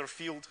each vector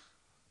field,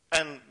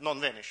 and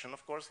non-vanishing,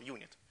 of course,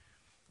 unit.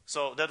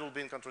 So that will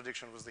be in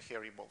contradiction with the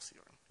Hairy-Ball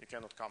theorem. You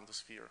cannot count the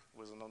sphere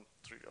with a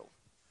non-trivial,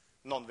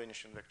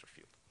 non-vanishing vector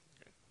field.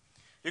 Okay.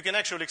 You can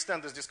actually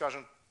extend this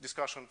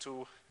discussion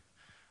to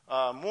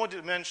more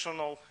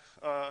dimensional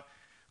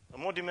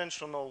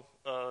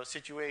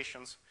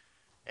situations,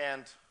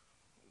 and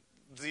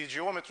the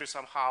geometry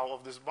somehow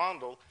of this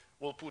bundle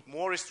will put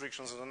more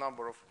restrictions on the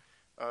number of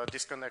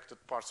disconnected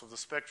parts of the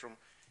spectrum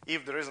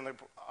if there isn't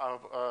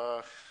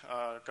a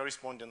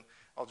corresponding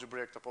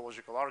algebraic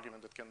topological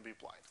argument that can be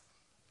applied.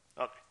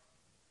 Okay.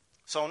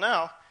 So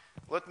now,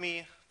 let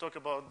me talk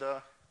about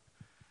the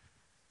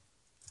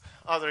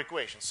other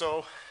equation.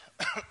 So,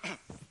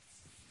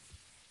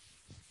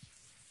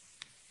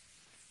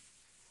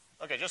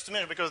 okay, just to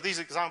mention, because these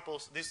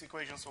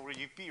equations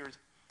already appeared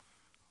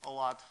a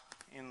lot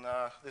in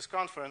this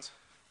conference,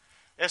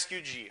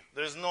 SQG,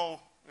 there is no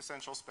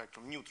essential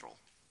spectrum, neutral.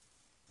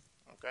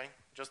 Okay,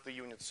 just the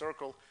unit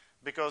circle,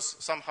 because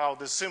somehow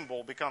the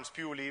symbol becomes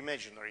purely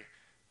imaginary,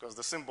 because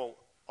the symbol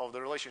of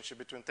the relationship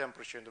between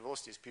temperature and the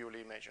velocity is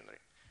purely imaginary.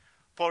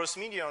 Porous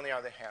media, on the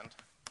other hand,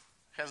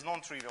 has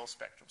non-trivial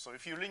spectrum. So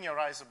if you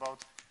linearize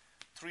about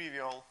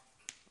trivial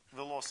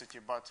velocity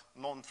but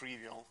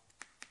non-trivial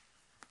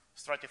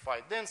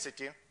stratified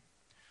density,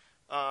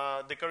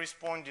 the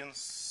corresponding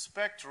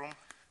spectrum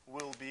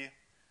will be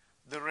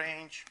the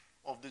range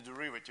of the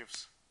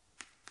derivatives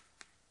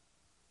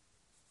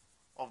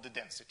of the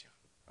density.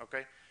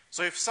 Okay?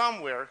 So if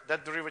somewhere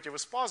that derivative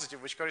is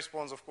positive, which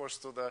corresponds, of course,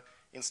 to the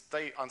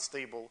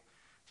unstable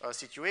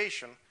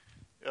situation,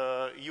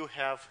 you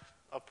have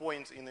a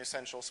point in the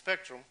essential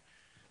spectrum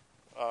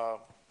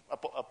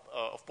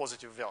of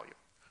positive value.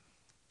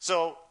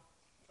 So,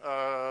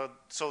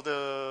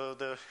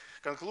 the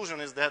conclusion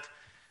is that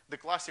the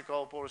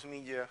classical porous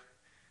media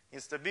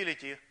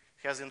instability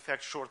has, in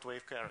fact,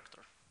 short-wave character.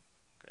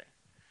 Okay?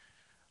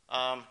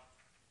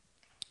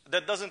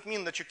 That doesn't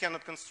mean that you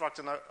cannot construct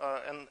an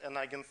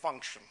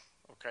eigenfunction.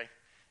 Okay?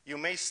 You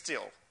may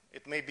still.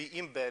 It may be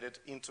embedded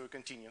into a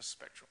continuous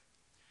spectrum.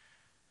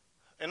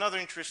 Another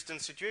interesting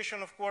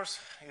situation, of course,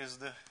 is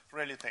the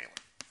Rayleigh-Taylor.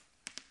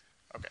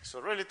 Okay, so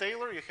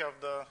Rayleigh-Taylor, you have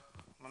the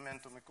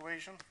momentum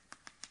equation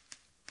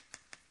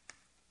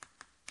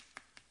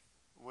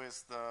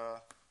with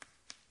the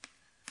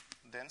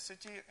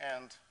density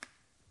and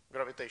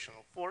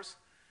gravitational force,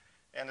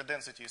 and the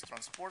density is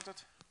transported,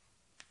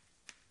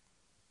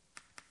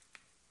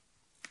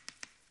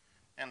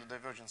 and the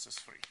divergence is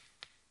free,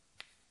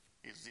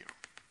 is 0.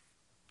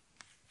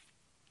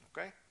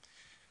 Okay?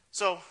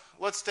 So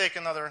let's take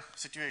another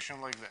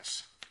situation like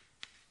this.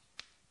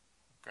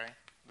 Okay?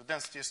 The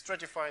density is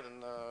stratified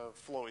and the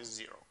flow is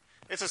 0.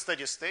 It's a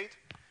steady state,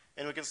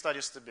 and we can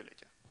study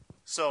stability.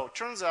 So it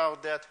turns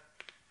out that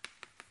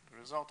the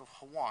result of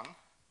Hwan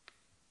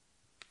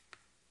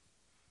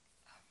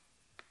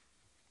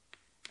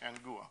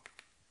and Gua,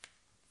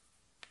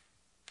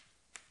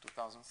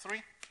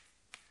 2003,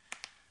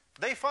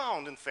 they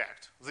found, in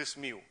fact, this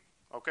mu.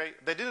 Okay?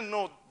 They didn't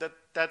know that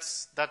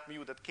that's that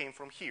mu that came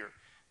from here.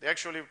 They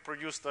actually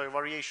produced a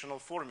variational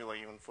formula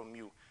even for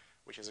mu,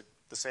 which is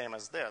the same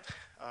as that,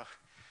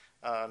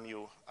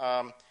 mu.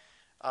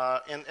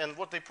 And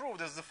what they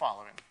proved is the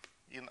following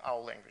in our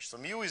language. So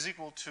mu is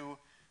equal to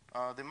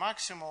the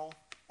maximum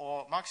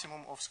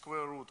of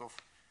square root of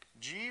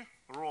g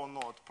rho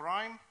naught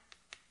prime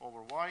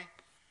over y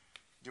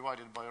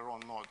divided by rho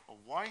naught of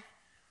y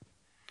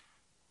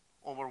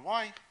over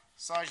y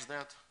such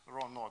that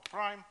rho naught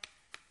prime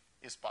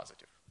is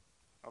positive.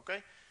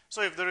 Okay?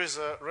 So if there is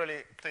a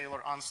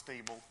Rayleigh-Taylor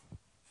unstable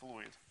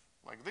fluid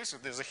like this,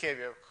 if there's a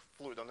heavier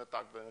fluid on the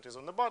top than it is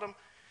on the bottom,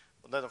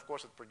 then of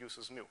course it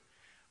produces mu.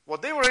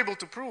 What they were able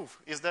to prove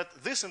is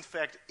that this, in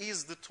fact,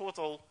 is the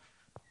total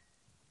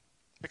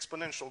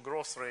exponential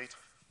growth rate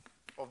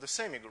of the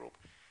semigroup.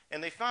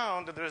 And they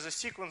found that there is a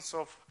sequence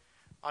of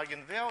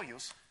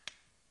eigenvalues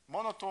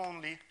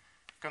monotonely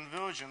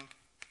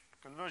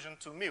convergent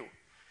to mu.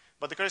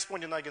 But the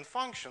corresponding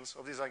eigenfunctions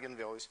of these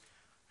eigenvalues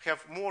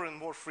have more and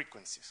more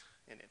frequencies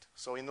in it.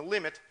 So in the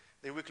limit,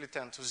 they weakly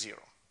tend to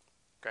 0.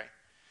 Okay?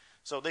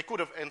 So they could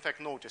have, in fact,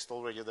 noticed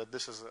already that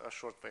this is a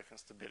short wave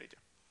instability.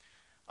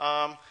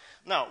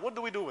 Now, what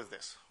do we do with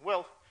this?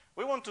 Well,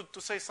 we wanted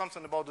to say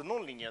something about the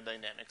nonlinear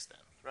dynamics then,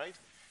 right?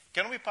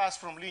 Can we pass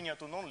from linear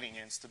to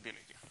nonlinear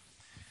instability?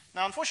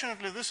 Now,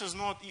 unfortunately, this is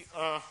not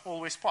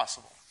always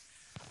possible.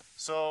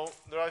 So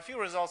there are a few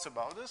results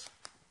about this.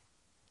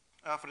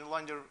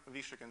 Friedlander,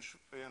 Wischek, and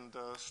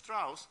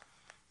Strauss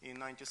in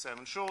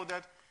 1997 show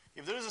that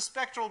if there is a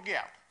spectral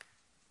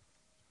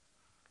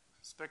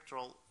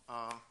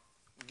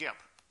gap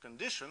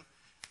condition,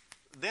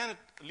 then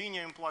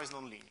linear implies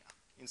nonlinear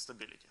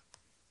instability,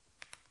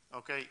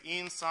 okay,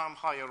 in some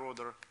higher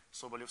order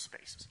Sobolev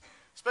spaces.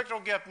 Spectral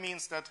gap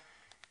means that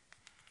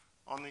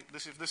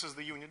if this is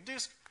the unit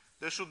disk,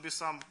 there should be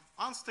some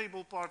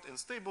unstable part and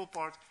stable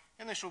part,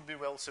 and they should be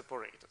well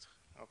separated,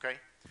 okay?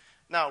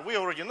 Now, we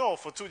already know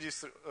for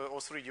 2D or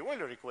 3D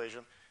Euler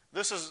equation,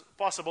 this is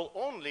possible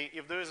only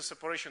if there is a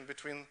separation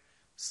between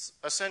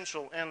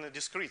essential and a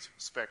discrete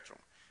spectrum.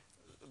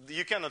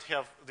 You cannot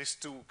have these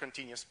two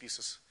continuous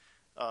pieces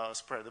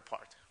spread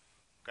apart,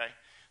 okay?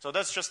 So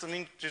that's just an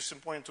interesting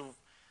point to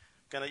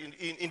kind of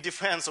in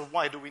defense of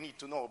why do we need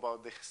to know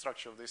about the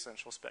structure of the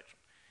essential spectrum.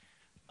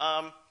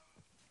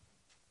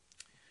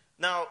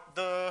 Now,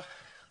 the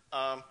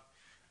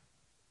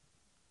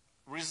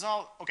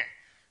result, okay,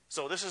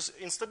 so this is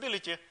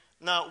instability.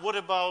 Now, what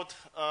about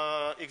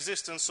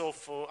existence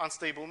of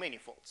unstable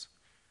manifolds?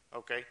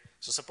 Okay,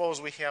 so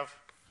suppose we have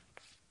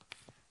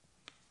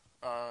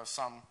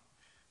some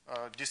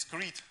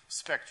discrete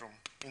spectrum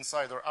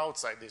inside or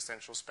outside the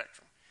essential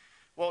spectrum.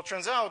 Well, it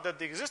turns out that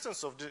the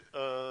existence of the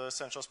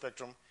essential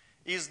spectrum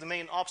is the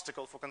main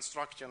obstacle for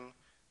constructing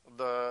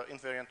the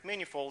invariant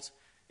manifolds.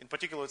 In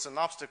particular, it's an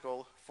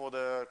obstacle for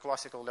the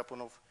classical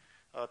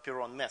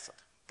Lyapunov-Perron method.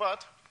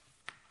 But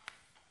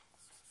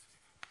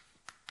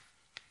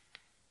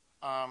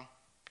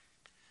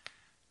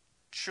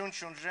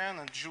Chun-Chun Zhen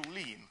and Zhu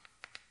Lin,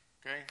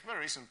 okay,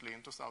 very recently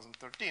in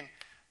 2013,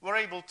 were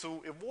able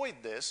to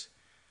avoid this.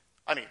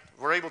 I mean,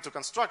 were able to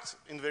construct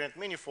invariant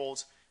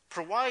manifolds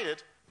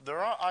provided there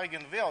are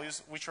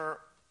eigenvalues which are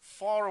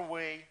far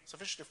away,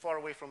 sufficiently far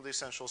away from the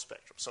essential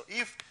spectrum. So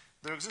if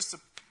there exists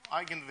an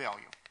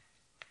eigenvalue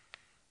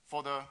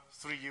for the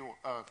 3D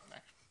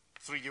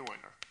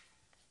Euler,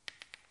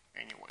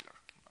 any Euler,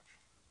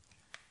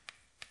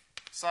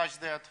 such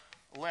that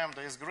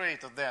lambda is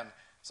greater than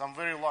some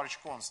very large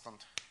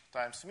constant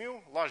times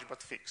mu, large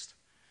but fixed,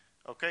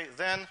 okay,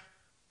 then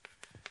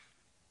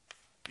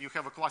you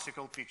have a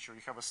classical picture.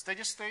 You have a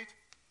steady state,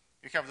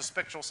 you have the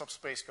spectral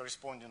subspace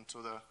corresponding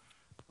to the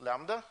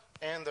lambda,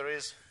 and there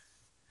is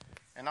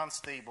an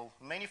unstable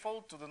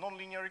manifold to the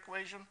nonlinear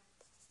equation,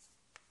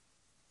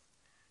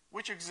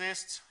 which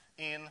exists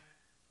in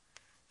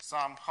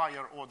some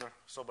higher order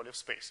Sobolev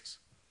spaces.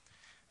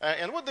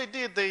 And what they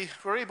did, they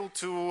were able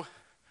to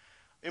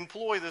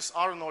employ this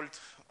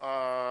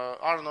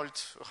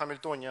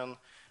Arnold-Hamiltonian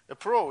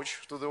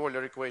approach to the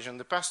Euler equation.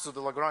 They passed to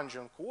the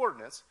Lagrangian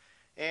coordinates,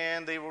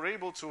 and they were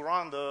able to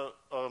run the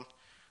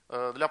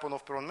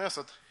Lyapunov-Perron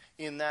method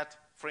in that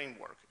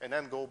framework, and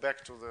then go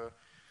back to the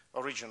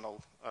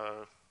original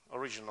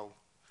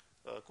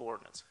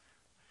coordinates.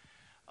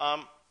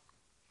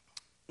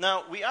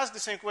 Now, we asked the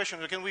same question,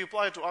 can we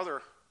apply it to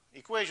other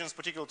equations,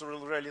 particularly to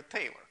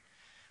Rayleigh-Taylor?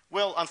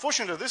 Well,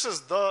 unfortunately, this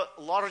is the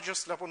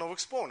largest Lyapunov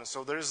exponent,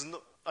 so there is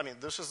no, I mean,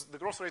 this is the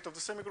growth rate of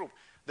the semigroup.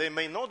 There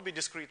may not be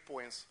discrete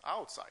points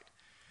outside.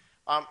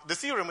 The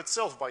theorem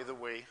itself, by the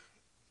way,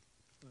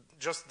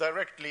 just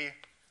directly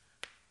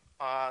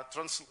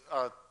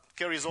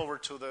carries over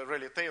to the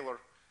Rayleigh-Taylor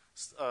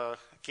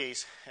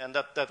case, and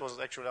that was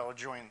actually our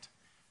joint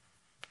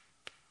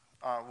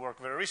work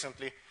very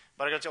recently.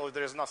 But I can tell you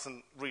there is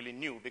nothing really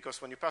new,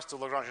 because when you pass to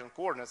Lagrangian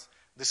coordinates,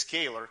 the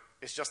scalar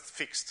is just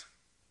fixed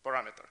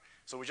parameter.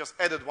 So we just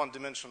added one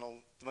dimension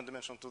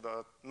to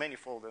the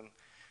manifold, and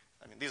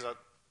I mean, these are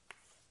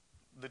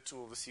the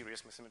two of the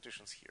serious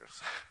mathematicians here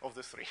of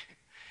the three.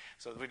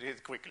 So we did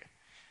it quickly.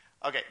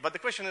 Okay, but the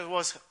question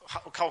was,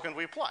 how can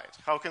we apply it?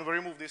 How can we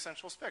remove the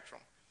essential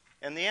spectrum?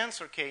 And the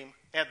answer came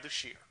at the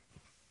shear.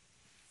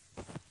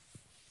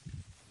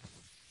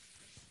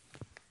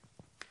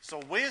 So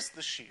with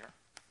the shear,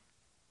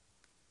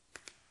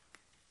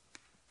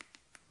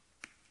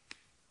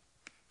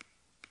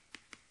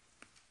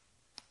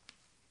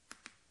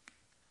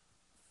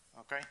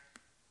 okay,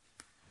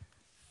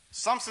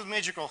 something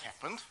magical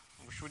happened,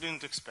 which we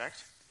didn't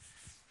expect.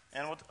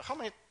 And how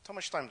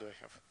much time do I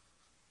have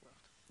left?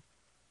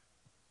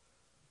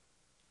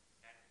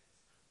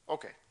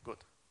 Okay, good.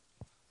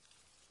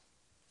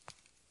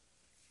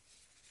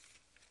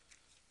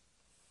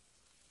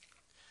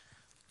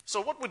 So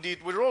what we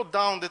did, we wrote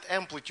down that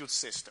amplitude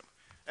system.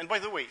 And by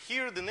the way,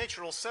 here the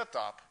natural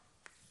setup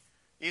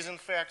is in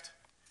fact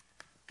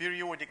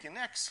periodic in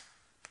X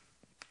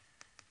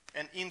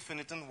and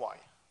infinite in Y.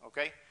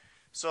 Okay?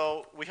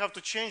 So we have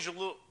to change a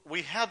little,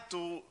 we had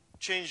to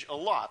change a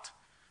lot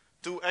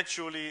to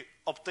actually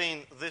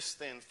obtain this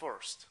thing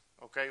first.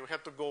 Okay? We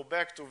had to go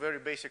back to very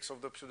basics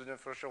of the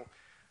pseudo-differential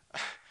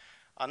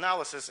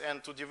analysis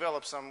and to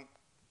develop some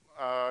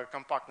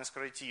compactness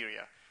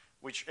criteria,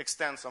 which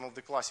extend some of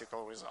the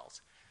classical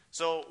results.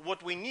 So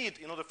what we need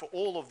in order for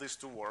all of this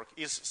to work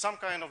is some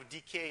kind of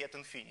decay at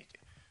infinity.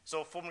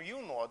 So from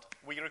U naught,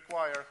 we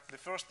require the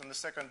first and the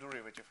second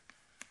derivative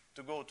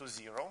to go to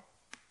 0.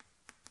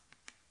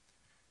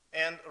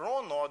 And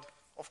rho naught,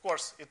 of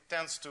course, it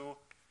has to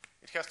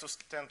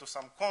tend to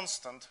some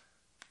constant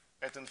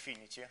at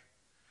infinity.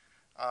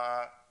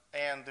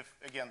 And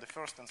again, the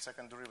first and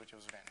second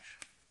derivatives vanish.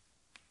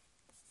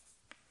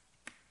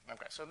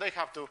 Okay, so they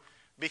have to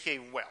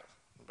behave well,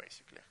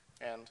 basically.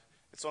 And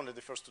it's only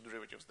the first two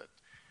derivatives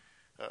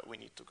that we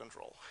need to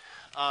control.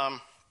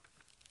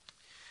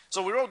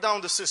 So we wrote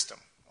down the system.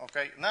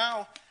 Okay,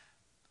 now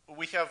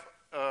we have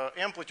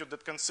amplitude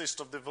that consists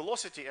of the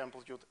velocity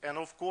amplitude and,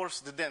 of course,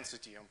 the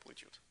density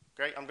amplitude.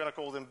 Okay, I'm going to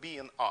call them B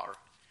and R.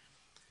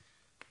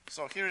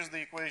 So here's the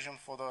equation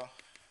for the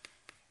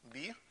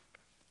B.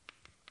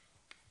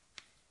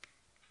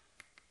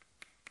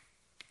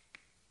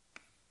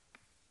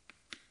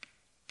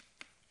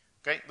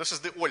 Okay, this is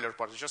the Euler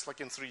part, just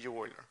like in 3D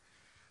Euler.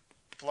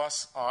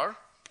 Plus R,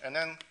 and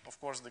then, of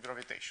course, the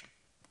gravitation.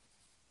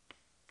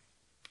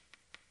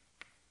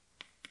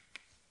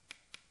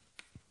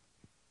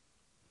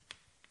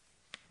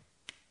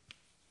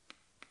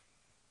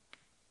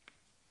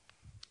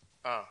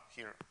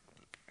 Here,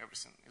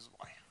 everything is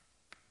Y.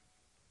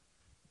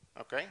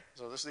 Okay,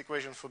 so this is the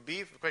equation for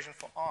B. The equation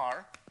for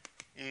R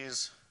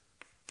is,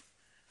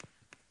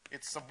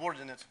 it's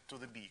subordinate to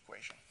the B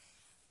equation.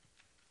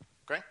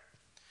 Okay?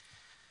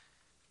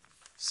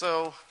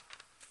 So,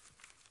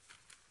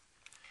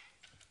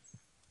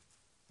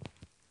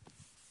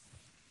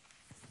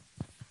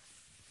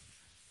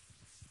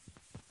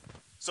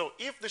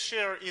 if the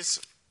shear is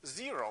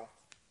 0,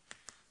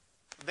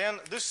 then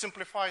this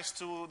simplifies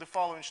to the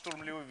following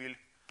Sturm-Liouville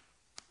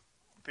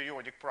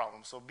periodic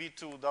problem. So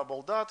B2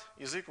 double dot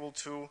is equal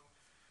to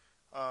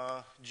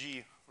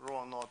G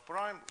rho naught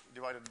prime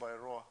divided by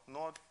rho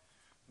naught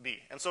B.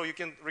 And so you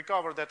can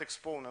recover that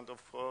exponent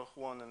of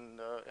Huon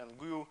and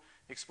Gu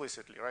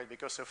explicitly, right?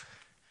 Because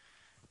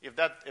if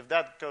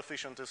that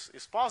coefficient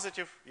is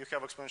positive, you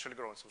have exponentially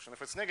growing solution.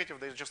 If it's negative,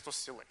 they just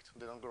oscillate.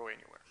 They don't grow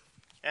anywhere.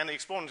 And the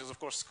exponent is, of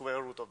course,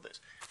 square root of this.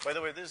 By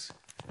the way, this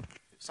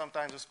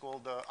sometimes is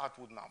called the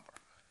Atwood number.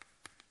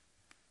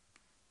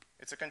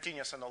 It's a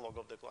continuous analog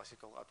of the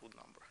classical Atwood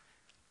number.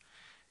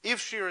 If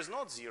shear is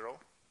not 0,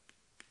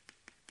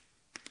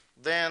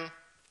 then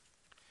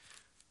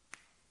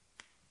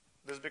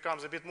this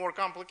becomes a bit more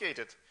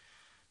complicated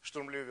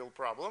Sturm-Liouville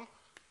problem.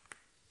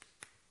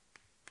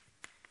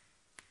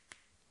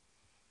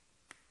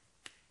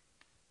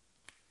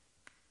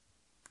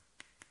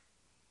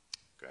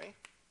 Okay.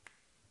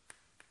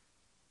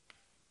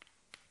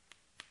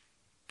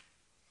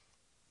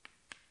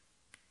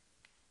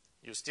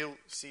 You still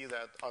see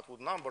that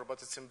Atwood number,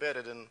 but it's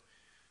embedded in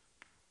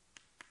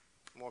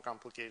a more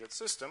complicated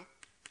system.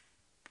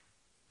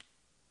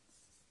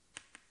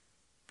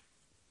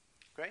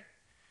 Okay?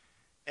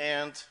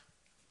 And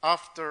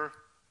after,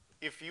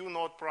 if U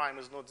naught prime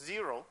is not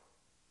 0,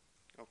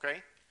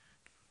 okay,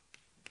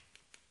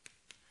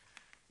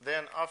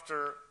 then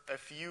after a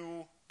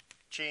few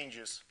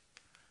changes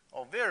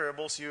of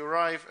variables, you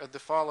arrive at the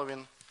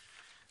following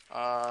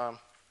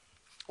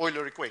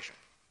Euler equation.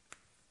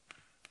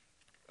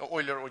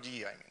 Euler ODE,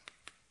 I mean.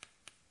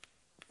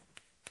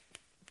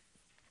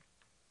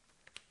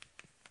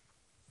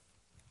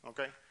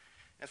 Okay?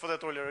 And for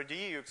that Euler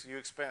ODE,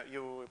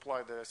 you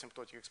apply the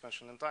asymptotic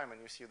expansion in time,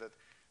 and you see that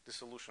the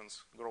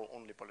solutions grow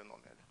only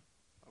polynomially.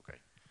 Okay?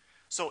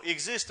 So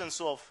existence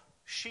of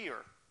shear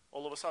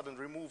all of a sudden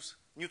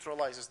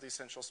neutralizes the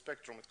essential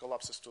spectrum. It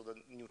collapses to the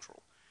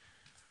neutral.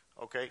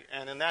 Okay?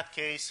 And in that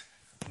case,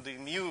 the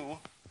mu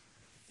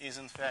is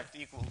in fact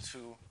equal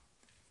to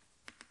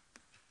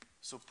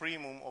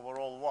supremum over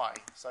all y,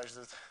 such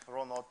that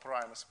rho naught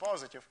prime is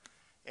positive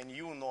and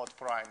U naught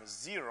prime is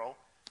 0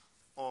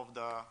 of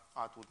the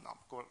Atwood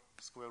number,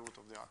 square root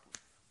of the Atwood.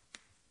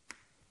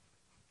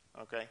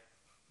 Okay?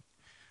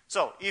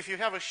 So if you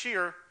have a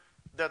shear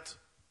that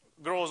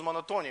grows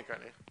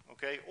monotonically,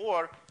 okay?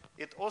 Or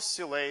it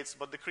oscillates,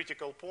 but the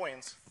critical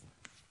points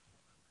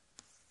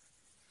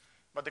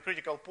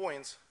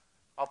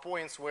are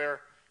points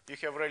where you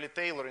have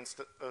Rayleigh-Taylor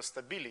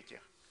stability.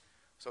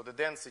 So the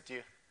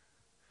density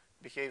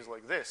behaves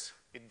like this.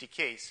 It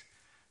decays.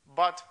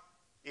 But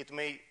it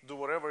may do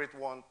whatever it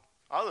wants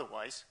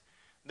otherwise.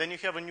 Then you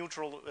have a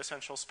neutral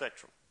essential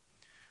spectrum.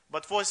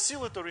 But for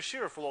oscillatory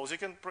shear flows, you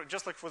can,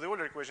 just like for the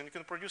Euler equation, you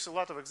can produce a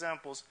lot of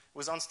examples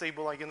with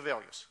unstable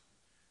eigenvalues.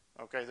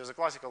 Okay, there's a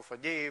classical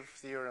Fadeev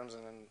theorems,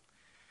 and then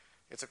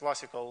it's a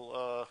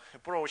classical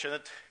approach, and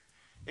it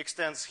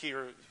extends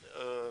here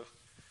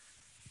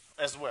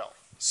as well.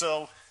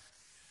 So,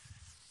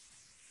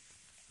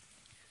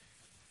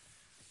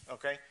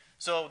 okay,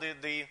 so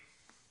the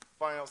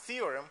final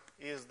theorem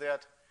is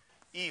that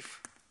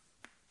if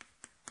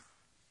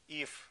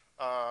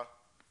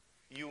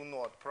U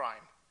naught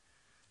prime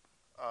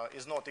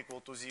is not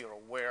equal to 0,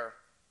 where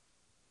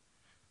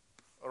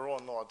rho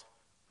naught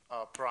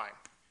prime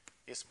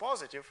is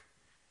positive,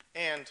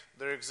 and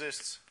there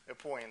exists a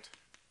point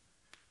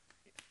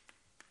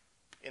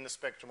in the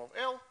spectrum of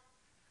L,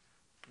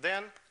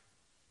 then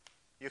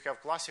you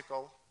have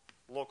classical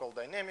local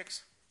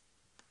dynamics.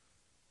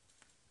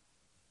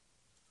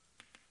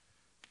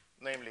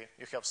 Namely,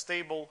 you have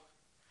stable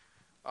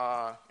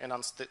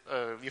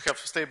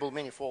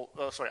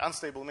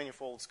unstable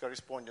manifolds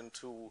corresponding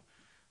to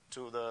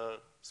the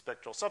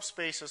spectral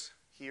subspaces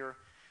here,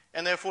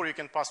 and therefore you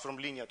can pass from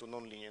linear to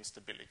nonlinear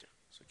instability.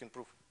 So you can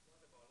prove.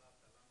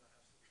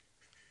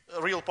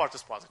 The real part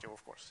is positive,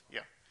 of course.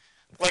 Yeah,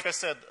 like I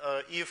said,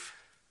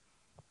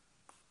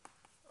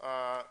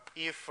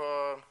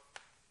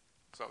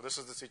 so this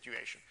is the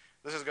situation.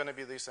 This is going to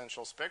be the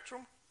essential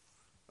spectrum,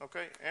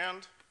 okay,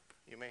 and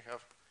you may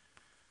have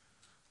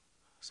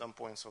some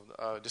points of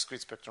the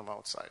discrete spectrum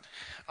outside.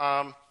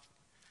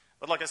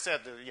 But like I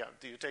said, yeah,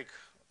 you take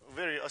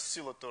very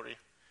oscillatory.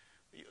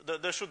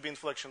 There should be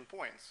inflection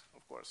points,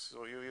 of course.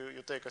 So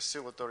you take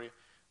oscillatory,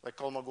 like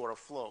Kolmogorov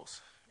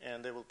flows,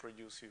 and they will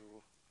produce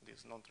you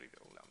these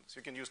non-trivial lambdas.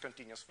 You can use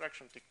continuous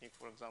fraction technique,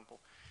 for example,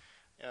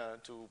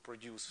 to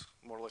produce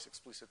more or less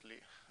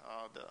explicitly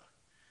the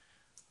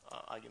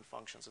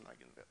eigenfunctions and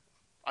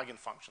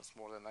eigenfunctions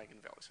more than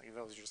eigenvalues.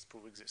 Eigenvalues just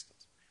prove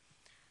existence.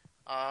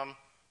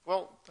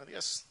 Well, I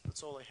guess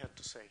that's all I had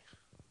to say.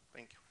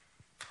 Thank you.